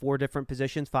maybe 5 different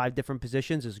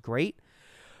positions is great.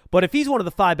 But if he's one of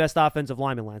the 5 best offensive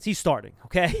linemen, Lance, he's starting,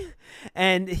 okay?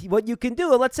 And what you can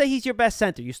do, let's say he's your best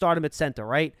center. You start him at center,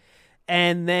 right?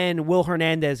 And then Will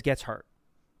Hernandez gets hurt.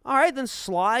 All right, then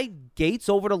slide Gates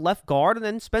over to left guard, and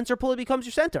then Spencer Pulley becomes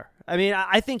your center. I mean,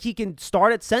 I think he can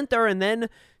start at center and then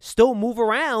still move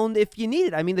around if you need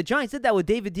it. I mean, the Giants did that with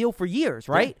David Deal for years,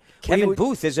 right? Yeah. Kevin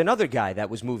Booth is another guy that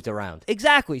was moved around.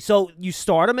 Exactly. So you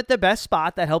start him at the best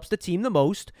spot. That helps the team the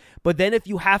most. But then if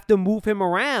you have to move him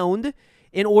around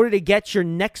in order to get your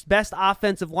next best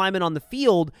offensive lineman on the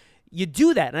field, you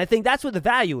do that. And I think that's what the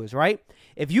value is, right?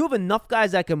 If you have enough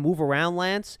guys that can move around,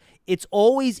 Lance, it's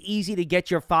always easy to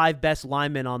get your 5 best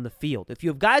linemen on the field. If you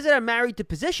have guys that are married to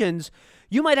positions,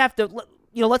 you might have to,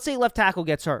 let's say left tackle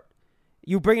gets hurt.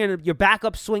 You bring in your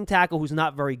backup swing tackle who's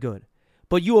not very good.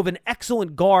 But you have an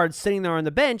excellent guard sitting there on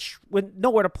the bench with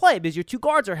nowhere to play because your 2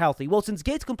 guards are healthy. Well, since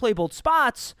Gates can play both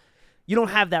spots, you don't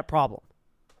have that problem.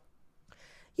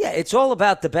 Yeah, it's all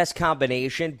about the best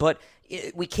combination, but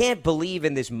we can't believe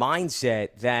in this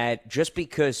mindset that just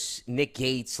because Nick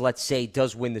Gates, let's say,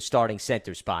 does win the starting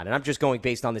center spot, and I'm just going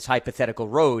based on this hypothetical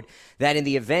road, that in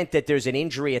the event that there's an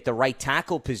injury at the right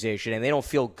tackle position and they don't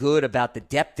feel good about the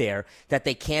depth there, that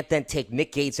they can't then take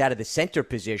Nick Gates out of the center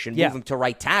position, move him to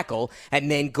right tackle,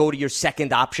 and then go to your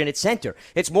second option at center.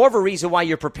 It's more of a reason why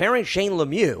you're preparing Shane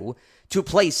Lemieux to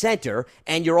play center,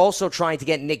 and you're also trying to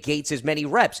get Nick Gates as many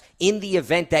reps in the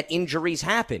event that injuries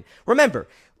happen. Remember,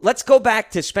 let's go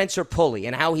back to Spencer Pulley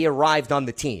and how he arrived on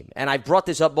the team. And I've brought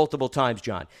this up multiple times,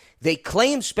 John. They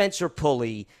claimed Spencer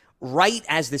Pulley right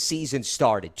as the season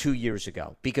started 2 years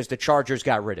ago because the Chargers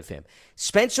got rid of him.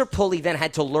 Spencer Pulley then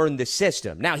had to learn the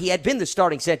system. Now, he had been the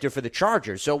starting center for the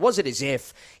Chargers, so it wasn't as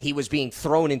if he was being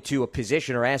thrown into a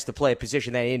position or asked to play a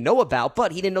position that he didn't know about,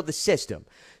 but he didn't know the system.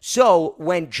 So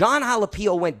when John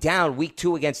Jalapeno went down week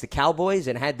 2 against the Cowboys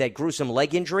and had that gruesome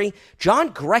leg injury, John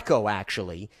Greco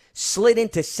actually slid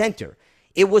into center.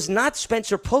 It was not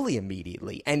Spencer Pulley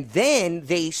immediately. And then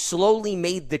they slowly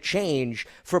made the change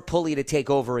for Pulley to take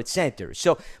over at center.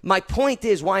 So my point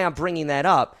is why I'm bringing that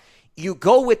up. You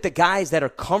go with the guys that are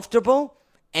comfortable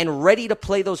and ready to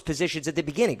play those positions at the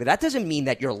beginning. But that doesn't mean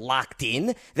that you're locked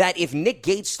in, that if Nick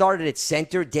Gates started at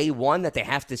center day 1, that they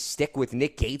have to stick with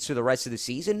Nick Gates for the rest of the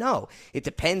season. No, it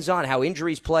depends on how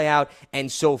injuries play out and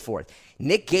so forth.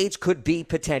 Nick Gates could be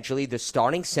potentially the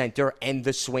starting center and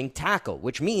the swing tackle,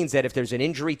 which means that if there's an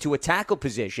injury to a tackle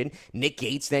position, Nick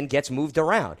Gates then gets moved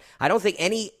around. I don't think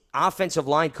any offensive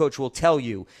line coach will tell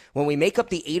you when we make up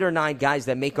the 8 or 9 guys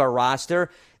that make our roster,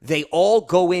 they all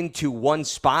go into one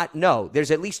spot. No,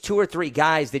 there's at least 2 or 3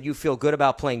 guys that you feel good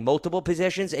about playing multiple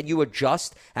positions, and you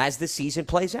adjust as the season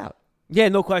plays out. Yeah,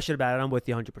 no question about it. I'm with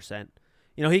you 100%.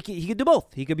 He could do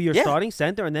both. He could be your starting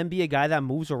center and then be a guy that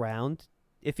moves around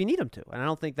if you need him to. And I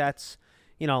don't think that's,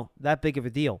 that big of a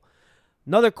deal.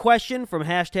 Another question from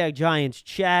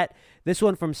 #GiantsChat. This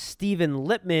one from Steven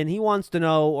Lippman. He wants to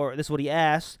know, or this is what he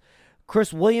asked,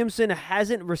 Chris Williamson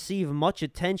hasn't received much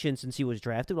attention since he was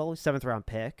drafted. Well, he's a 7th-round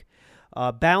pick.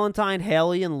 Ballantyne,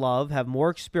 Haley, and Love have more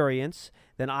experience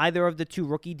than either of the 2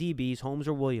 rookie DBs, Holmes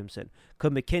or Williamson.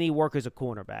 Could McKinney work as a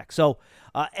cornerback? So,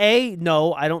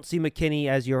 no, I don't see McKinney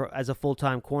as a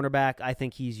full-time cornerback. I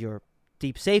think he's your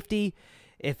deep safety.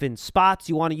 If in spots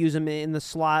you want to use him in the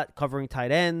slot, covering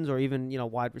tight ends or even,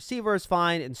 wide receiver is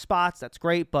fine. In spots, that's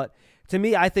great. But to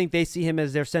me, I think they see him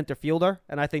as their center fielder,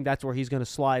 and I think that's where he's going to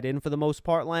slide in for the most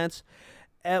part, Lance.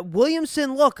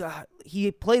 Williamson, look,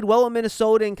 he played well in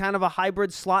Minnesota in kind of a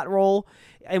hybrid slot role,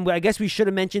 and I guess we should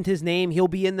have mentioned his name. He'll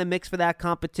be in the mix for that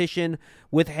competition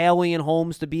with Haley and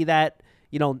Holmes to be that,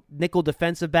 nickel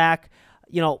defensive back.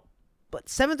 But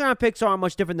 7th-round picks aren't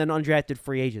much different than undrafted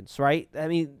free agents, right? I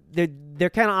mean, they're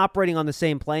kind of operating on the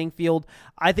same playing field.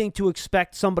 I think to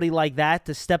expect somebody like that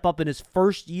to step up in his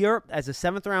first year as a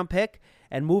 7th-round pick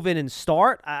and move in and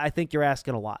start, I think you're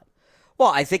asking a lot. Well,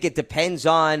 I think it depends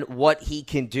on what he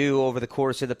can do over the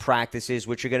course of the practices,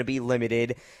 which are going to be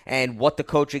limited, and what the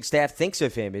coaching staff thinks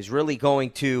of him is really going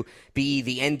to be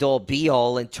the end-all,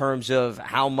 be-all in terms of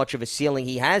how much of a ceiling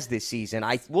he has this season.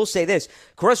 I will say this,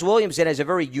 Chris Williamson has a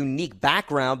very unique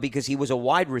background because he was a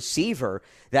wide receiver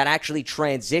that actually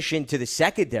transitioned to the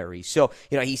secondary. So,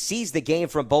 he sees the game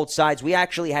from both sides. We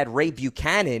actually had Ray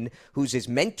Buchanan, who's his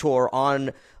mentor,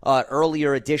 on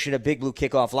earlier edition of Big Blue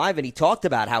Kickoff Live, and he talked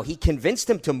about how he convinced convinced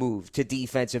him to move to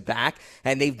defensive back,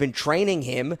 and they've been training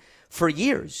him for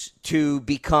years to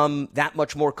become that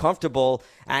much more comfortable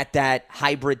at that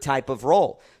hybrid type of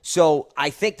role. So I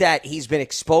think that he's been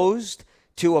exposed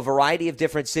to a variety of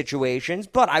different situations,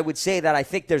 but I would say that I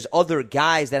think there's other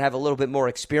guys that have a little bit more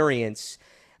experience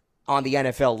on the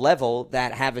NFL level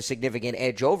that have a significant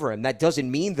edge over him. That doesn't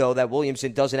mean, though, that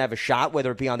Williamson doesn't have a shot,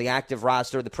 whether it be on the active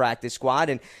roster or the practice squad.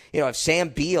 And, if Sam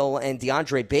Beal and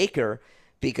DeAndre Baker,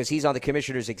 because he's on the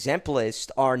commissioner's exempt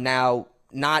list, are now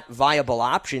not viable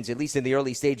options, at least in the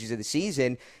early stages of the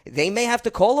season, they may have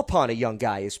to call upon a young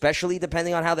guy, especially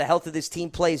depending on how the health of this team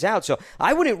plays out. So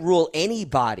I wouldn't rule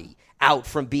anybody out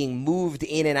from being moved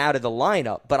in and out of the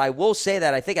lineup. But I will say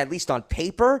that I think, at least on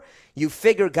paper, you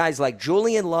figure guys like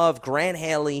Julian Love, Grant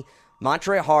Haley,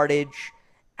 Montre Hardage,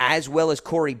 as well as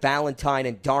Corey Ballantyne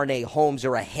and Darnay Holmes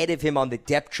are ahead of him on the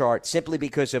depth chart simply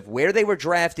because of where they were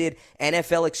drafted,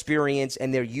 NFL experience,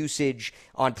 and their usage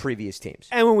on previous teams.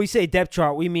 And when we say depth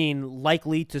chart, we mean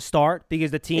likely to start,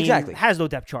 because the team has no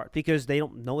depth chart because they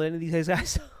don't know any of these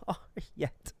guys are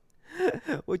yet.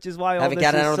 Which is why all this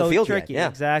is so tricky. Yeah.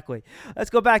 Exactly. Let's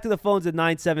go back to the phones at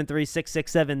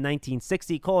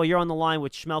 973-667-1960. Cole, you're on the line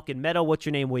with Schmelk and Meadow. What's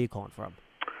your name? Where are you calling from?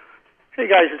 Hey,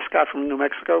 guys. It's Scott from New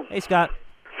Mexico. Hey, Scott.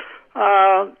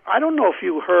 I don't know if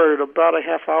you heard, about a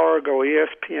half hour ago,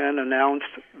 ESPN announced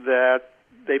that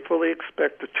they fully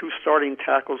expect the two starting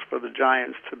tackles for the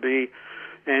Giants to be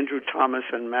Andrew Thomas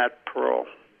and Matt Pearl.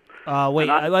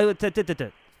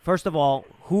 First of all,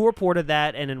 who reported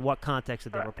that, and in what context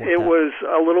did they report that? It was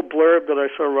a little blurb that I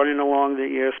saw running along the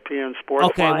ESPN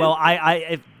sports line. Well,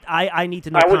 I need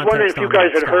to know. I was wondering if you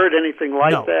guys had heard anything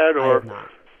like that, or I have not.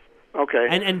 Okay.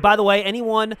 And by the way,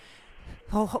 anyone,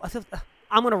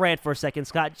 I'm going to rant for a second,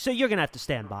 Scott. So you're going to have to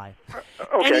stand by.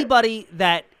 Okay. Anybody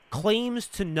that claims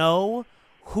to know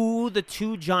who the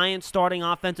two Giants starting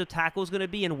offensive tackles going to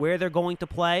be and where they're going to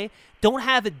play don't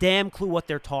have a damn clue what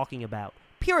they're talking about.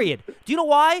 Period. Do you know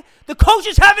why? The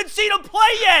coaches haven't seen them play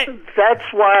yet.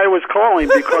 That's why I was calling,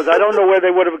 because I don't know where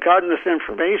they would have gotten this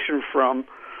information from.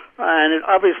 And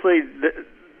obviously,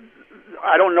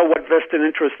 I don't know what vested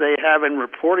interest they have in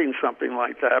reporting something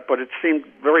like that, but it seemed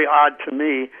very odd to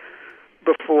me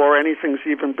before anything's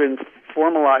even been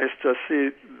formalized to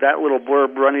see that little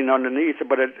blurb running underneath.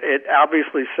 But it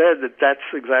obviously said that that's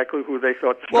exactly who they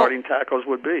thought the starting tackles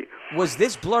would be. Was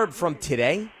this blurb from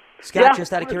today? Scott,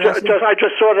 just out of curiosity? I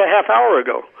just saw it a half hour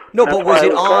ago. No, but was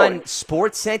it on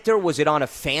Sports Center? Was it on a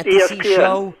fantasy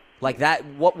show? Like that?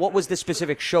 What was the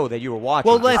specific show that you were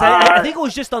watching? Well, Lance, I think it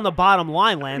was just on the bottom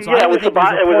line, Lance. So it was a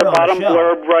bottom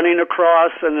blurb running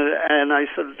across, and I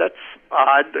said, that's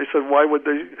odd. I said, why would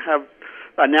they have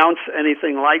announced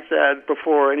anything like that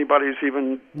before anybody's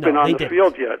even been on the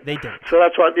field yet? They didn't. So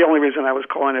that's the only reason I was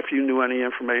calling, if you knew any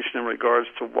information in regards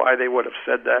to why they would have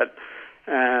said that.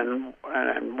 And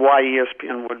why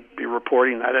ESPN would be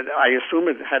reporting that. I assume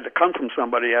it had to come from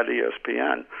somebody at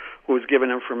ESPN who was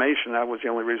given information. That was the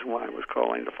only reason why I was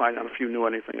calling, to find out if you knew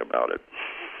anything about it.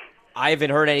 I haven't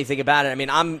heard anything about it. I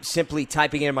mean, I'm simply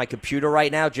typing in my computer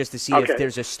right now just to see if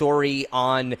there's a story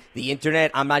on the Internet.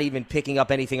 I'm not even picking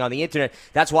up anything on the Internet.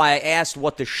 That's why I asked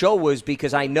what the show was,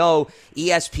 because I know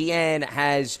ESPN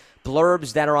has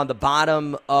blurbs that are on the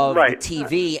bottom of the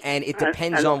TV, and it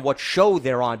depends on what show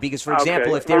they're on. Because, for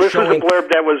example, if they're showing... this was a blurb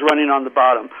that was running on the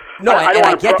bottom. No,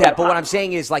 I get that, but what I'm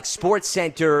saying is, like Sports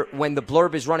Center, when the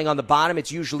blurb is running on the bottom,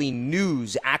 it's usually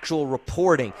news, actual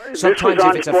reporting. Sometimes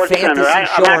if it's a fantasy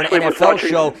show or an NFL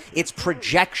show, it's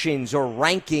projections or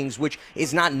rankings, which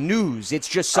is not news. It's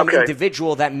just some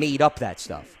individual that made up that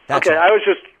stuff. That's all. I was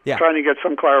just trying to get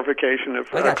some clarification.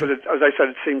 Because as I said,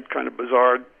 it seemed kind of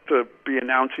bizarre to be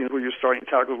announcing who you're starting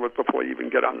tackles with before you even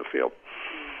get on the field.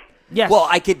 Yes. Well,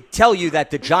 I could tell you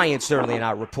that the Giants certainly are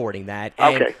not reporting that.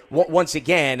 And once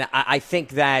again, I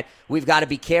think that we've got to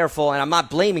be careful, and I'm not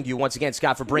blaming you once again,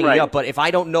 Scott, for bringing it up, but if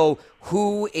I don't know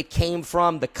who it came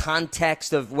from, the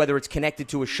context of whether it's connected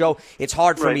to a show, it's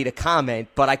hard for me to comment.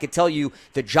 But I could tell you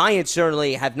the Giants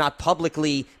certainly have not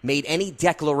publicly made any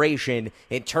declaration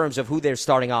in terms of who their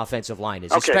starting offensive line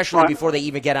is, especially before they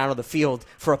even get out of the field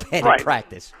for a padded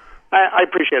practice. I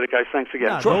appreciate it, guys. Thanks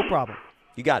again. No problem.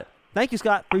 You got it. Thank you,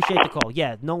 Scott. Appreciate the call.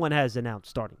 Yeah, no one has announced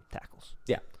starting tackles.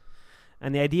 Yeah.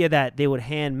 And the idea that they would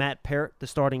hand Matt Parrott the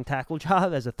starting tackle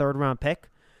job as a third-round pick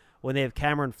when they have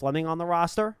Cameron Fleming on the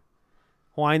roster,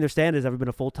 who I understand has ever been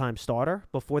a full-time starter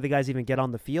before the guys even get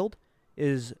on the field,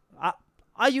 is,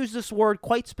 I use this word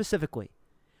quite specifically,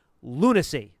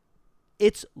 lunacy.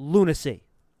 It's lunacy.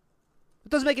 It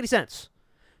doesn't make any sense.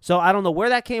 So I don't know where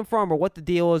that came from or what the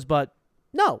deal is, but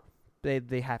no,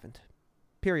 they haven't.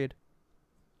 Period.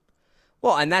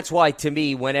 Well, and that's why, to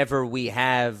me, whenever we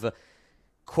have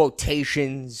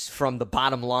quotations from the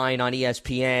bottom line on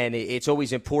ESPN, it's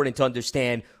always important to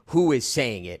understand who is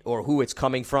saying it or who it's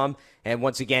coming from. And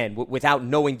once again, without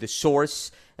knowing the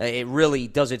source, it really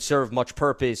doesn't serve much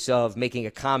purpose of making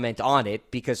a comment on it,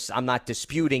 because I'm not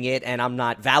disputing it and I'm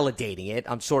not validating it.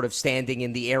 I'm sort of standing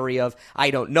in the area of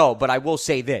I don't know. But I will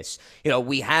say this.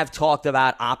 We have talked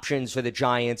about options for the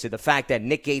Giants, and the fact that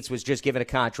Nick Gates was just given a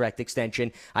contract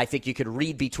extension. I think you could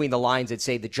read between the lines and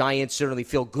say the Giants certainly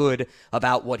feel good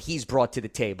about what he's brought to the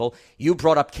table. You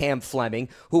brought up Cam Fleming,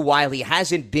 who, while he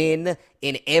hasn't been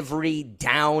in every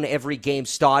game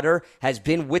starter, has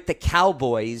been with the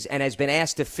Cowboys and has been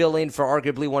asked to fill in for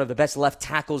arguably one of the best left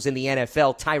tackles in the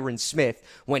NFL, Tyron Smith,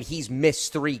 when he's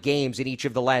missed 3 games in each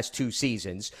of the last 2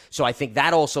 seasons. So I think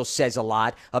that also says a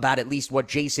lot about at least what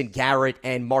Jason Garrett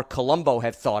and Mark Colombo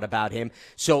have thought about him.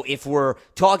 So if we're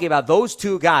talking about those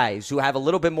 2 guys who have a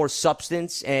little bit more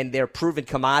substance and they're proven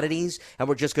commodities, and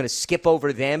we're just going to skip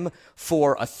over them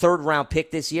for a 3rd-round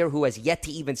pick this year who has yet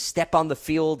to even step on the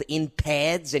field in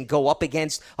pads and go up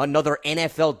against another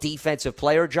NFL defensive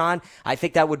player, John, I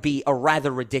think that would be a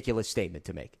rather ridiculous statement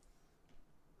to make.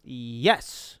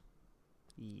 Yes.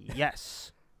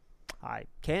 I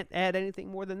can't add anything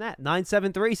more than that.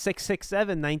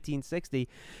 973-667-1960.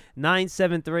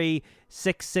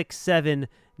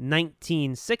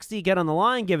 973-667-1960. Get on the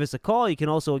line. Give us a call. You can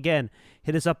also, again,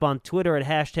 hit us up on Twitter at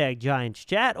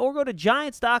 #GiantsChat, or go to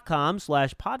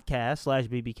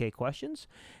Giants.com/podcast/BBK questions,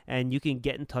 and you can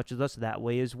get in touch with us that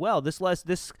way as well. This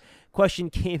question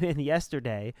came in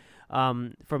yesterday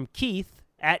from Keith.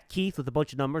 At Keith with a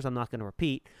bunch of numbers I'm not going to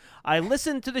repeat. I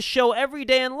listen to the show every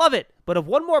day and love it, but if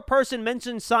one more person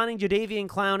mentions signing Jadeveon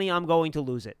Clowney, I'm going to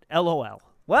lose it. LOL.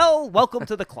 Well, welcome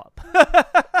to the club.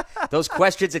 Those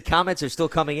questions and comments are still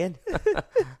coming in.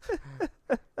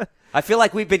 I feel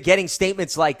like we've been getting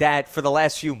statements like that for the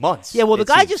last few months. Yeah, well, the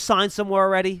guy just signed somewhere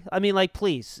already. I mean,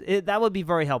 please, that would be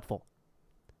very helpful.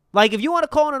 If you want to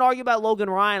call in and argue about Logan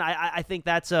Ryan, I think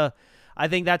that's a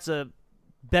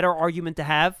better argument to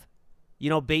have.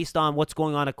 Based on what's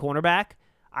going on at cornerback.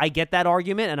 I get that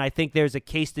argument, and I think there's a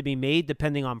case to be made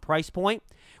depending on price point,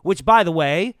 which, by the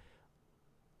way,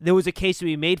 there was a case to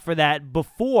be made for that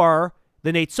before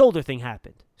the Nate Solder thing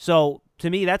happened. So,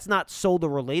 to me, that's not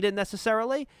Solder-related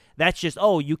necessarily. That's just,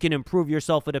 you can improve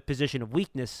yourself at a position of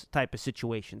weakness type of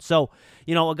situation. So,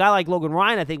 a guy like Logan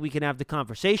Ryan, I think we can have the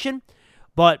conversation.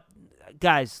 But,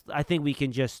 guys, I think we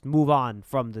can just move on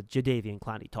from the Jadeveon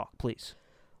Clowney talk, please.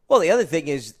 Well, the other thing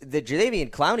is the Jadeveon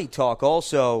Clowney talk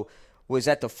also was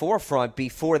at the forefront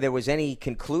before there was any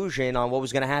conclusion on what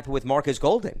was going to happen with Marcus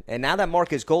Golden. And now that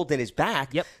Marcus Golden is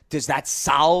back, does that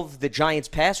solve the Giants'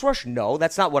 pass rush? No,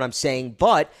 that's not what I'm saying.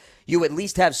 But you at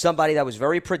least have somebody that was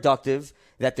very productive,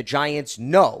 that the Giants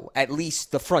know, at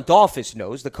least the front office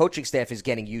knows. The coaching staff is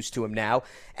getting used to him now.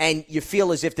 And you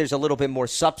feel as if there's a little bit more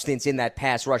substance in that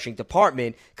pass rushing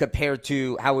department compared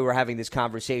to how we were having this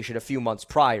conversation a few months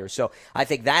prior. So I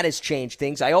think that has changed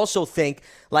things. I also think,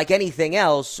 like anything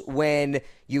else, when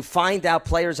you find out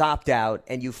players opt out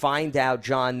and you find out,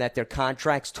 John, that their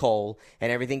contracts toll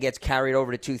and everything gets carried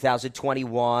over to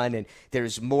 2021 and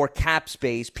there's more cap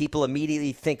space, people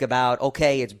immediately think about,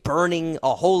 okay, it's burning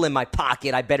a hole in my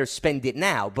pocket. I better spend it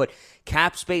now. But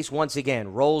cap space, once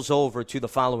again, rolls over to the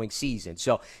following season.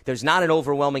 So there's not an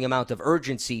overwhelming amount of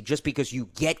urgency just because you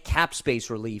get cap space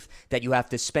relief that you have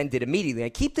to spend it immediately.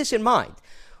 And keep this in mind.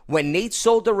 When Nate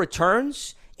Solder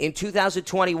returns in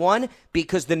 2021,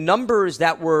 because the numbers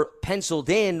that were penciled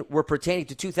in were pertaining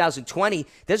to 2020,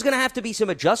 there's going to have to be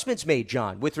some adjustments made,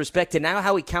 John, with respect to now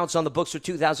how he counts on the books for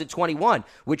 2021,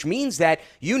 which means that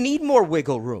you need more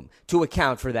wiggle room to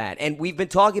account for that. And we've been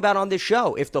talking about on this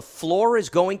show, if the floor is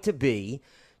going to be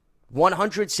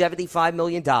 $175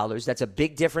 million, that's a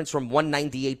big difference from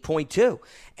 198.2.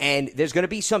 And there's going to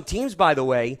be some teams, by the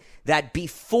way, that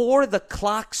before the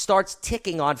clock starts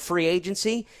ticking on free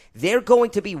agency, they're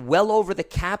going to be well over the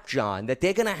cap, John, that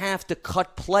they're going to have to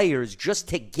cut players just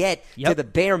to get to the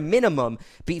bare minimum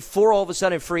before all of a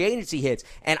sudden free agency hits.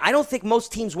 And I don't think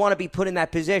most teams want to be put in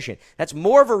that position. That's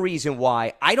more of a reason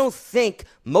why I don't think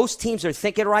most teams are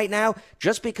thinking right now,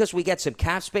 just because we get some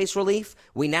cap space relief,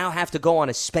 we now have to go on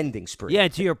a spending spree. Yeah,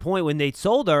 to your point, when Nate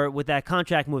Solder, with that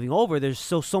contract moving over, there's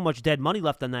so much dead money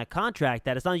left on that contract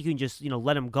that it's not like you can just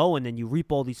let him go and then you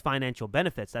reap all these financial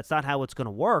benefits. That's not how it's going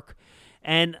to work.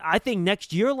 And I think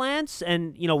next year, Lance,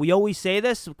 and we always say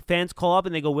this, fans call up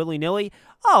and they go willy-nilly,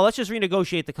 let's just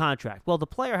renegotiate the contract. Well, the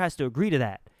player has to agree to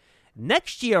that.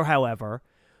 Next year, however,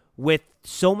 with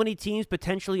so many teams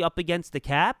potentially up against the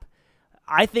cap,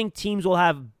 I think teams will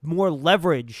have more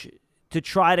leverage to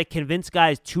try to convince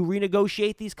guys to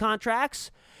renegotiate these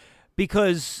contracts,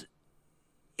 because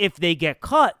if they get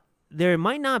cut, there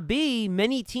might not be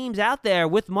many teams out there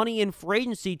with money in free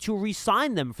agency to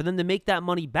re-sign them, for them to make that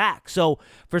money back. So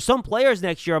for some players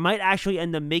next year, it might actually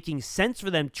end up making sense for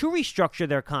them to restructure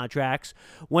their contracts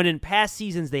when in past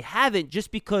seasons they haven't,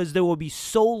 just because there will be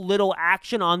so little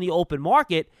action on the open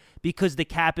market because the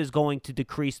cap is going to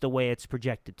decrease the way it's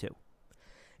projected to.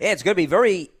 Yeah, it's going to be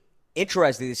very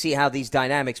interesting to see how these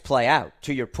dynamics play out.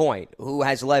 To your point, who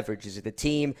has leverage? Is it the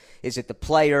team? Is it the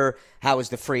player? How is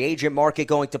the free agent market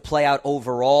going to play out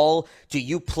overall? Do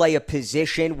you play a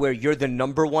position where you're the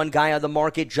number one guy on the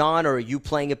market, John, or are you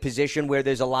playing a position where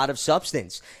there's a lot of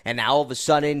substance? And now all of a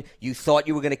sudden you thought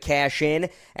you were going to cash in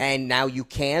and now you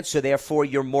can't, so therefore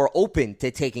you're more open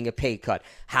to taking a pay cut.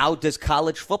 How does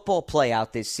college football play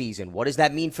out this season? What does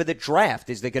that mean for the draft?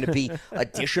 Is there going to be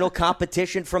additional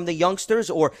competition from the youngsters,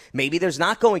 or maybe there's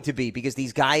not going to be because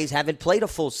these guys haven't played a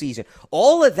full season?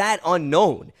 All of that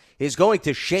unknown is going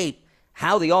to shape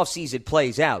how the offseason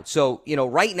plays out. So,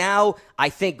 right now, I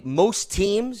think most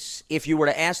teams, if you were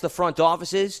to ask the front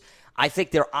offices, I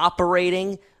think they're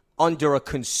operating under a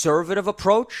conservative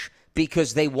approach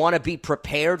because they want to be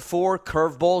prepared for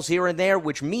curveballs here and there,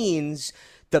 which means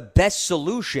the best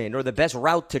solution or the best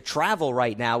route to travel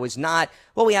right now is not,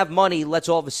 well, we have money, let's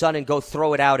all of a sudden go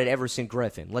throw it out at Everson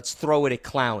Griffin. Let's throw it at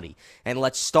Clowney. And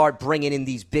let's start bringing in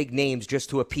these big names just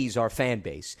to appease our fan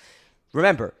base.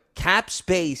 Remember, cap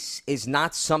space is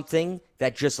not something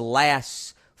that just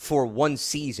lasts for one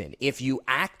season. If you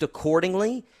act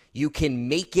accordingly, you can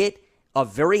make it a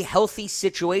very healthy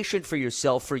situation for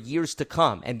yourself for years to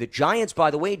come. And the Giants, by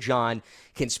the way, John,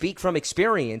 can speak from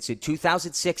experience in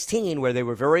 2016 where they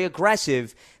were very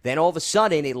aggressive. Then all of a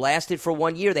sudden it lasted for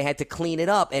 1 year. They had to clean it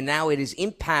up. And now it has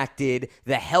impacted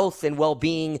the health and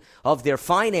well-being of their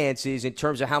finances in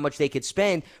terms of how much they could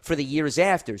spend for the years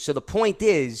after. So the point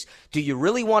is, do you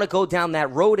really want to go down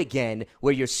that road again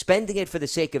where you're spending it for the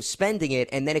sake of spending it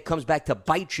and then it comes back to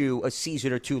bite you a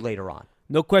season or two later on?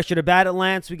 No question about it,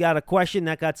 Lance. We got a question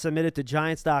that got submitted to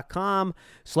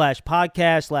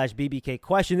Giants.com/podcast/BBK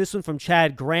question. This one from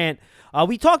Chad Grant.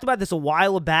 We talked about this a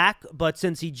while back, but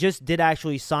since he just did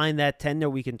actually sign that tender,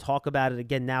 we can talk about it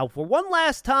again now for one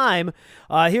last time.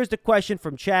 Here's the question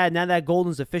from Chad. Now that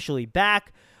Golden's officially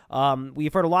back,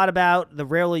 we've heard a lot about the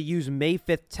rarely used May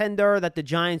 5th tender that the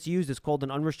Giants used. It's called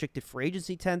an unrestricted free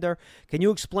agency tender. Can you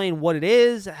explain what it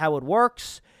is, how it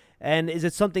works? And is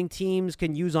it something teams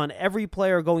can use on every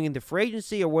player going into free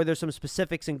agency, or were there some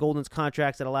specifics in Golden's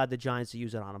contracts that allowed the Giants to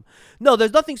use it on him? No,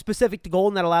 there's nothing specific to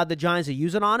Golden that allowed the Giants to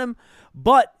use it on him,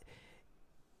 but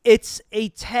it's a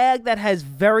tag that has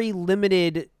very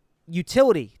limited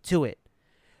utility to it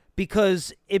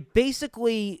because it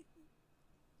basically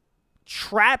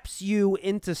traps you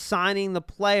into signing the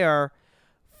player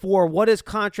for what his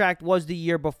contract was the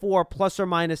year before, plus or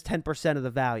minus 10% of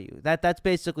the value. That's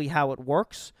basically how it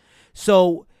works.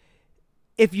 So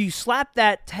if you slap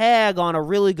that tag on a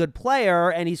really good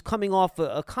player and he's coming off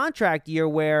a contract year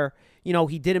where,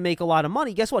 he didn't make a lot of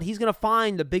money, guess what? He's going to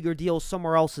find a bigger deal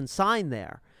somewhere else and sign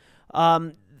there.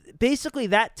 Basically,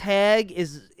 that tag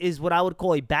is what I would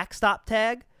call a backstop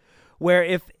tag, where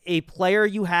if a player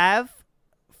you have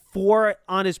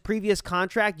on his previous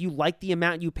contract, you like the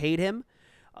amount you paid him,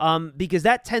 because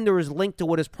that tender is linked to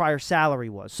what his prior salary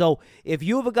was. So if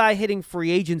you have a guy hitting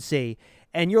free agency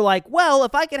and you're like, well,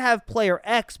 if I could have player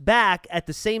X back at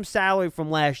the same salary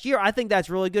from last year, I think that's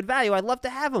really good value. I'd love to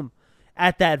have him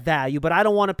at that value, but I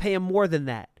don't want to pay him more than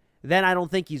that. Then I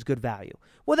don't think he's good value.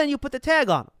 Well, then you put the tag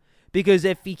on him, because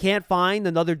if he can't find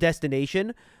another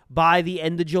destination by the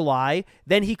end of July,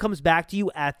 then he comes back to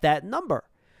you at that number.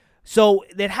 So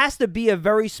there has to be a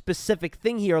very specific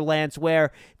thing here, Lance,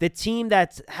 where the team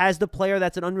that has the player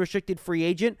that's an unrestricted free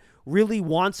agent really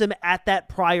wants him at that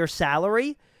prior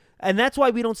salary. And that's why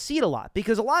we don't see it a lot,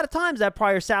 because a lot of times that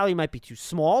prior salary might be too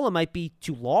small, it might be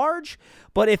too large.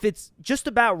 But if it's just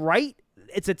about right,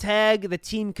 it's a tag the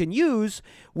team can use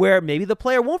where maybe the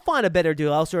player won't find a better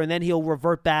deal elsewhere, and then he'll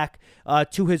revert back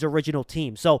to his original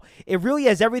team. So it really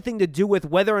has everything to do with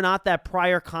whether or not that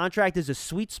prior contract is a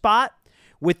sweet spot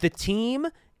with the team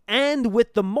and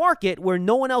with the market, where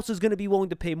no one else is going to be willing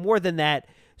to pay more than that,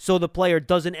 so the player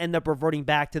doesn't end up reverting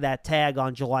back to that tag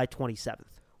on July 27th.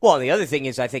 Well, the other thing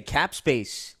is I think cap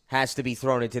space has to be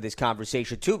thrown into this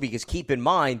conversation too, because keep in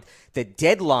mind the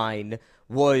deadline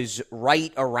was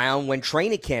right around when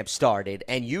training camp started,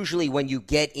 and usually when you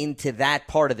get into that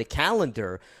part of the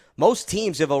calendar, most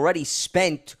teams have already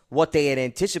spent what they had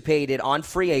anticipated on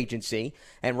free agency,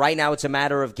 and right now it's a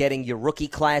matter of getting your rookie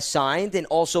class signed and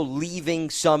also leaving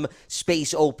some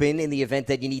space open in the event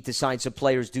that you need to sign some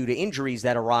players due to injuries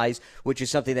that arise, which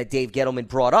is something that Dave Gettleman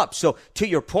brought up. So to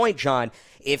your point, John,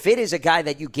 if it is a guy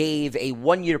that you gave a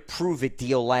one-year prove-it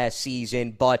deal last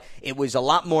season, but it was a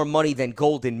lot more money than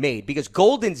Golden made, because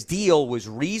Golden's deal was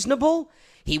reasonable,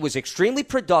 he was extremely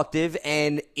productive,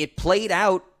 and it played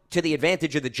out to the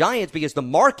advantage of the Giants because the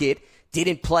market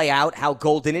didn't play out how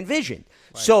Golden envisioned.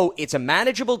 Right. So it's a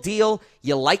manageable deal.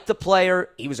 You like the player.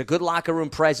 He was a good locker room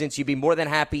presence. You'd be more than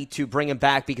happy to bring him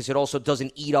back because it also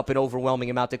doesn't eat up an overwhelming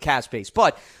amount of cap space.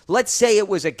 But let's say it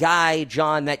was a guy,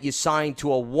 John, that you signed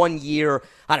to a 1 year,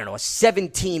 a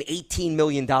 $17, $18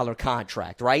 million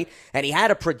contract, right? And he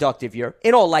had a productive year.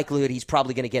 In all likelihood, he's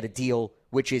probably going to get a deal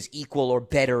which is equal or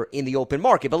better in the open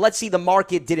market. But let's see the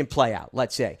market didn't play out,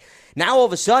 let's say. Now, all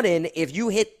of a sudden, if you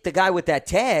hit the guy with that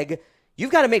tag,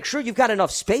 you've got to make sure you've got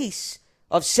enough space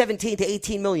of $17 to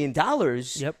 $18 million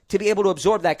to be able to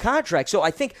absorb that contract. So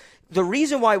I think the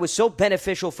reason why it was so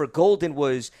beneficial for Golden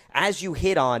was, as you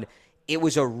hit on, it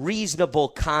was a reasonable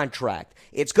contract.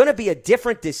 It's going to be a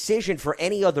different decision for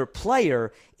any other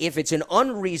player if it's an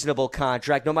unreasonable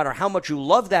contract, no matter how much you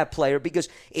love that player, because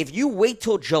if you wait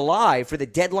till July for the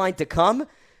deadline to come,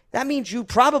 that means you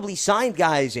probably signed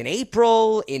guys in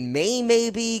April, in May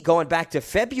maybe, going back to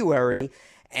February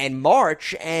and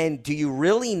March, and do you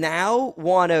really now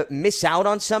want to miss out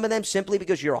on some of them simply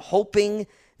because you're hoping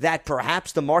that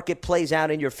perhaps the market plays out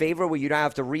in your favor where you don't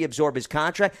have to reabsorb his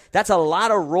contract? That's a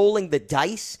lot of rolling the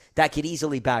dice that could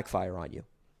easily backfire on you.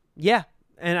 Yeah,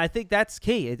 and I think that's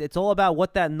key. It's all about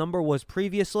what that number was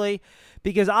previously,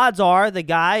 because odds are the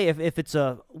guy, if it's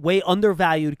a way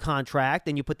undervalued contract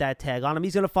and you put that tag on him,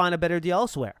 he's going to find a better deal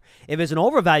elsewhere. If it's an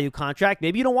overvalued contract,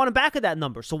 maybe you don't want him back at that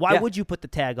number, so why would you put the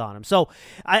tag on him? So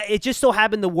it just so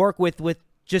happened to work with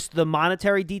just the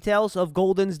monetary details of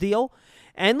Golden's deal.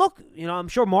 And look, I'm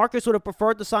sure Marcus would have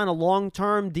preferred to sign a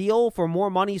long-term deal for more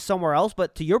money somewhere else,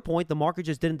 but to your point, the market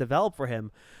just didn't develop for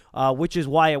him, which is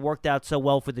why it worked out so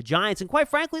well for the Giants. And quite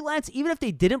frankly, Lance, even if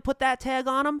they didn't put that tag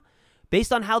on him,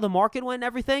 based on how the market went and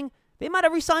everything, they might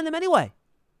have re-signed him anyway.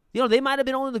 They might have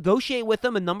been able to negotiate with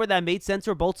him a number that made sense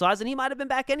for both sides, and he might have been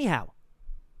back anyhow.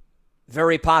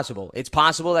 Very possible. It's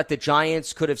possible that the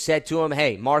Giants could have said to him,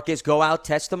 hey, Marcus, go out,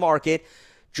 test the market.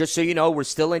 Just so you know, we're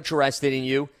still interested in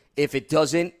you. If it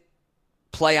doesn't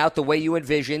play out the way you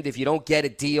envisioned, if you don't get a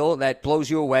deal that blows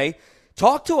you away,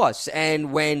 talk to us.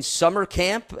 And when summer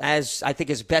camp, as I think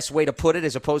is the best way to put it,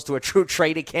 as opposed to a true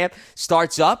training camp,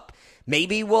 starts up,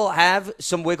 maybe we'll have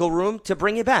some wiggle room to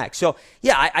bring you back. So,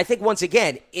 yeah, I think once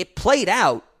again, it played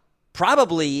out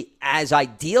probably as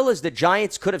ideal as the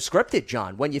Giants could have scripted,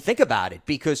 John, when you think about it,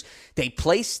 because they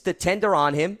placed the tender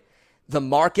on him. The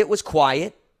market was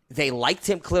quiet. They liked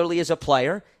him clearly as a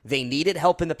player. They needed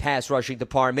help in the pass rushing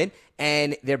department,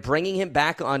 and they're bringing him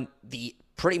back on the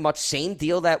pretty much same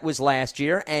deal that was last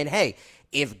year. And, hey,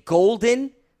 if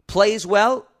Golden plays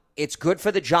well, it's good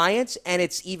for the Giants, and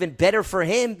it's even better for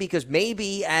him because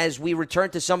maybe as we return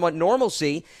to somewhat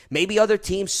normalcy, maybe other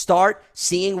teams start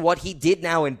seeing what he did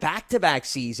now in back-to-back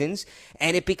seasons,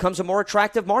 and it becomes a more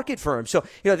attractive market for him. So,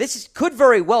 this could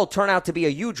very well turn out to be a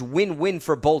huge win-win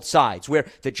for both sides, where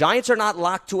the Giants are not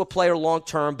locked to a player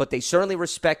long-term, but they certainly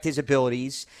respect his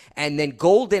abilities, and then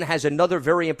Golden has another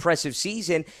very impressive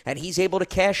season, and he's able to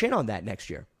cash in on that next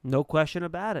year. No question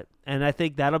about it. And I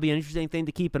think that'll be an interesting thing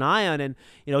to keep an eye on. And,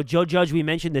 Joe Judge, we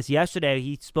mentioned this yesterday.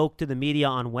 He spoke to the media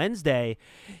on Wednesday.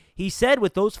 He said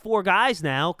with those four guys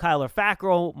now, Kyler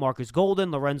Fackrell, Marcus Golden,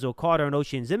 Lorenzo Carter, and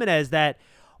Oshane Ximines, that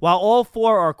while all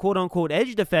four are quote-unquote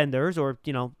edge defenders or,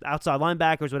 outside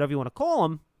linebackers, whatever you want to call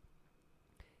them,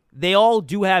 they all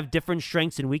do have different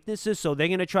strengths and weaknesses. So they're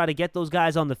going to try to get those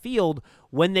guys on the field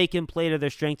when they can play to their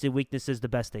strengths and weaknesses the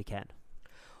best they can.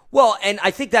 Well, and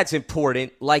I think that's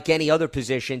important, like any other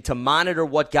position, to monitor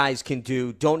what guys can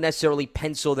do. Don't necessarily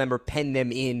pencil them or pen them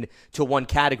in to one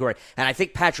category. And I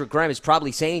think Patrick Graham is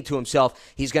probably saying to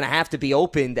himself he's going to have to be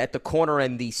opened at the corner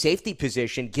and the safety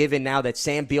position, given now that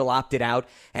Sam Beal opted out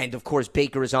and, of course,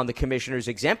 Baker is on the commissioner's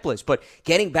exempt list. But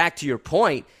getting back to your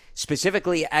point,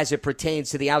 specifically as it pertains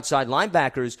to the outside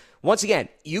linebackers, once again,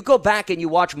 you go back and you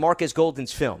watch Marcus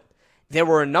Golden's film. There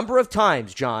were a number of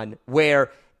times, John,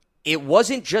 where it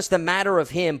wasn't just a matter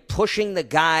of him pushing the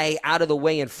guy out of the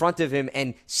way in front of him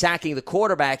and sacking the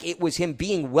quarterback. It was him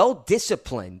being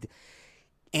well-disciplined,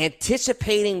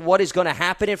 anticipating what is going to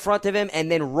happen in front of him,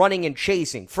 and then running and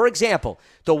chasing. For example,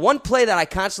 the one play that I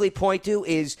constantly point to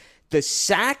is the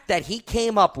sack that he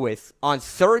came up with on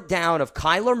third down of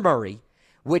Kyler Murray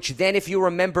which then, if you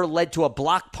remember, led to a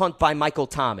block punt by Michael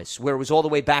Thomas, where it was all the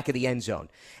way back of the end zone.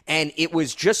 And it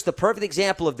was just the perfect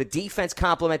example of the defense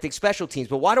complementing special teams.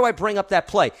 But why do I bring up that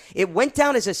play? It went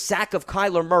down as a sack of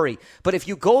Kyler Murray. But if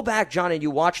you go back, John, and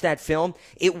you watch that film,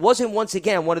 it wasn't, once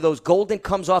again, one of those Golden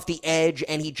comes off the edge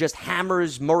and he just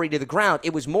hammers Murray to the ground.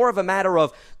 It was more of a matter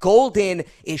of Golden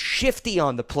is shifty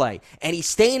on the play, and he's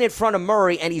staying in front of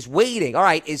Murray, and he's waiting. All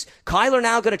right, is Kyler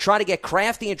now going to try to get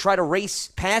crafty and try to race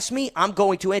past me? I'm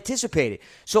going to anticipate it.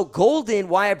 So Golden,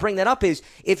 why I bring that up is,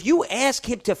 if you ask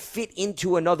him to fit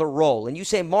into another role, and you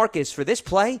say, Marcus, for this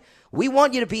play, we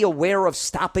want you to be aware of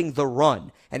stopping the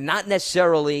run and not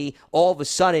necessarily all of a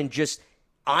sudden just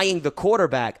eyeing the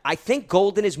quarterback. I think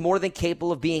Golden is more than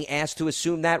capable of being asked to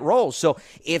assume that role. So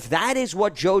if that is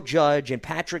what Joe Judge and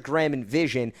Patrick Graham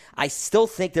envision, I still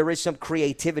think there is some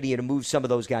creativity to move some of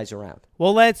those guys around.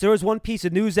 Well, Lance, there was one piece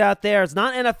of news out there. It's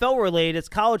not NFL related, it's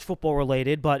college football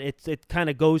related, but it kind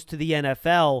of goes to the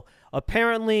NFL.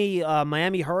 Apparently,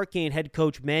 Miami Hurricane head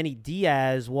coach Manny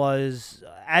Diaz was,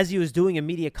 as he was doing a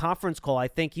media conference call, I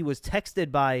think he was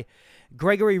texted by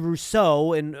Gregory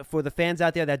Rousseau, and for the fans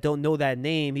out there that don't know that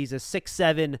name, he's a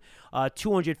 6'7",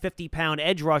 250-pound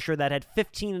edge rusher that had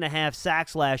 15.5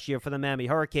 sacks last year for the Miami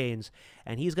Hurricanes,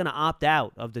 and he's going to opt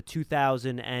out of the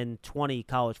 2020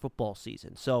 college football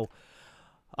season. So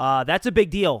that's a big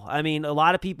deal. I mean, a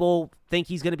lot of people think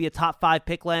he's going to be a top 5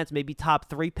 pick, Lance, maybe top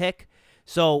 3 pick.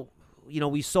 So, you know,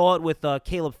 we saw it with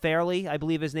Caleb Fairley, I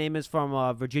believe his name is,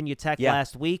 from Virginia Tech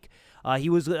last week. He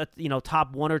was,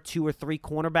 top 1 or 2 or 3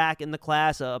 cornerback in the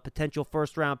class, a potential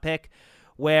first-round pick.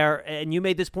 And you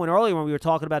made this point earlier when we were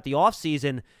talking about the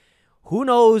offseason, who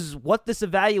knows what this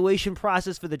evaluation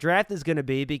process for the draft is going to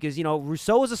be, because,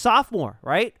 Rousseau is a sophomore,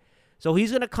 right? So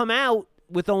he's going to come out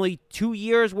with only 2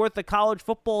 years worth of college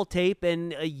football tape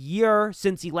and a year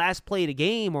since he last played a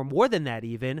game, or more than that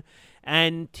even,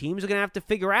 and teams are going to have to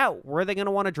figure out where they're going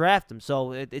to want to draft him.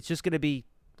 So it's just going to be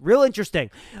real interesting.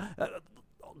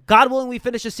 God willing, we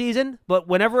finish the season, but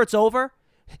whenever it's over,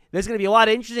 there's going to be a lot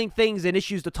of interesting things and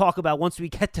issues to talk about once we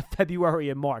get to February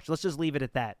and March. Let's just leave it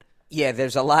at that. Yeah,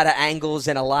 there's a lot of angles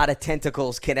and a lot of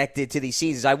tentacles connected to these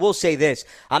seasons. I will say this.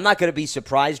 I'm not going to be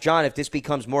surprised, John, if this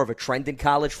becomes more of a trend in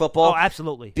college football. Oh,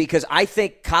 absolutely. Because I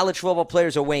think college football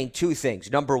players are weighing 2 things.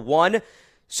 Number one,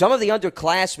 some of the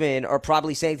underclassmen are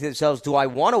probably saying to themselves, do I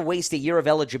want to waste a year of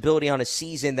eligibility on a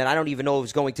season that I don't even know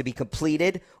is going to be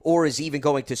completed or is even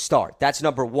going to start? That's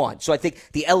number one. So I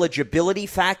think the eligibility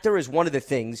factor is one of the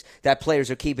things that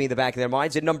players are keeping in the back of their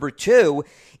minds. And number two,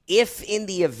 if in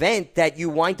the event that you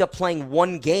wind up playing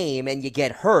one game and you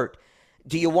get hurt,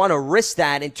 do you want to risk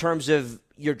that in terms of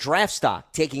your draft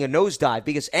stock taking a nosedive?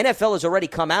 Because NFL has already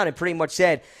come out and pretty much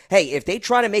said, hey, if they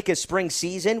try to make a spring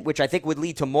season, which I think would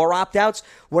lead to more opt-outs,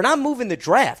 we're not moving the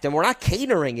draft and we're not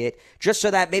catering it just so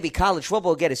that maybe college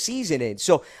football will get a season in.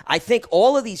 So I think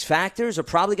all of these factors are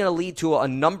probably going to lead to a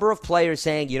number of players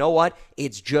saying, you know what,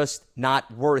 it's just not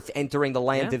worth entering the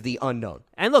land of the unknown.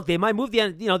 And look, they might move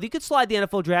they could slide the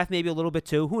NFL draft maybe a little bit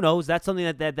too. Who knows? That's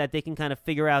something that they can kind of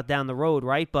figure out down the road,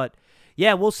 right? But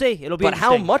yeah, we'll see. It'll be interesting.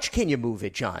 But how much can you move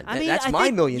it, John? I mean, that's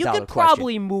my $1 million question. You could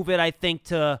probably move it, I think,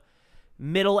 to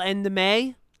end of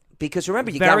May. Because remember,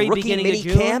 you got rookie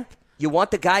minicamp. You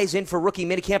want the guys in for rookie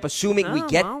minicamp, assuming we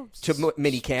get to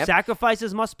minicamp.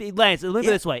 Sacrifices must be. Lance, look at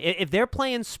it this way. If they're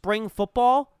playing spring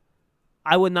football,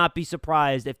 I would not be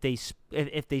surprised if they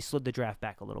slid the draft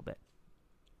back a little bit.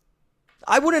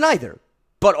 I wouldn't either.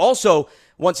 But also,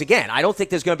 once again, I don't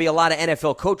think there's going to be a lot of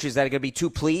NFL coaches that are going to be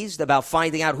too pleased about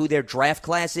finding out who their draft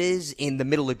class is in the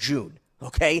middle of June.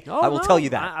 Okay? I will tell you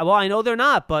that. I know they're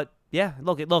not, but yeah,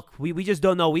 look, we just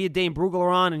don't know. We had Dane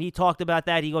Brugler on, and he talked about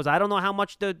that. He goes, I don't know how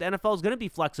much the NFL is going to be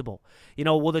flexible.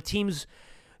 Do the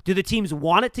teams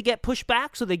want it to get pushed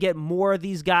back so they get more of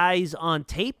these guys on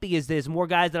tape, because there's more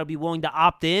guys that will be willing to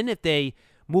opt in if they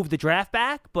move the draft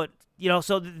back? But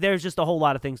so there's just a whole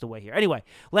lot of things to weigh here. Anyway,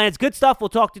 Lance, good stuff. We'll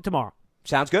talk to you tomorrow.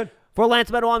 Sounds good. For Lance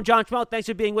Meadow, I'm John Schmelk. Thanks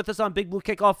for being with us on Big Blue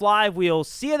Kickoff Live. We'll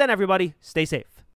see you then, everybody. Stay safe.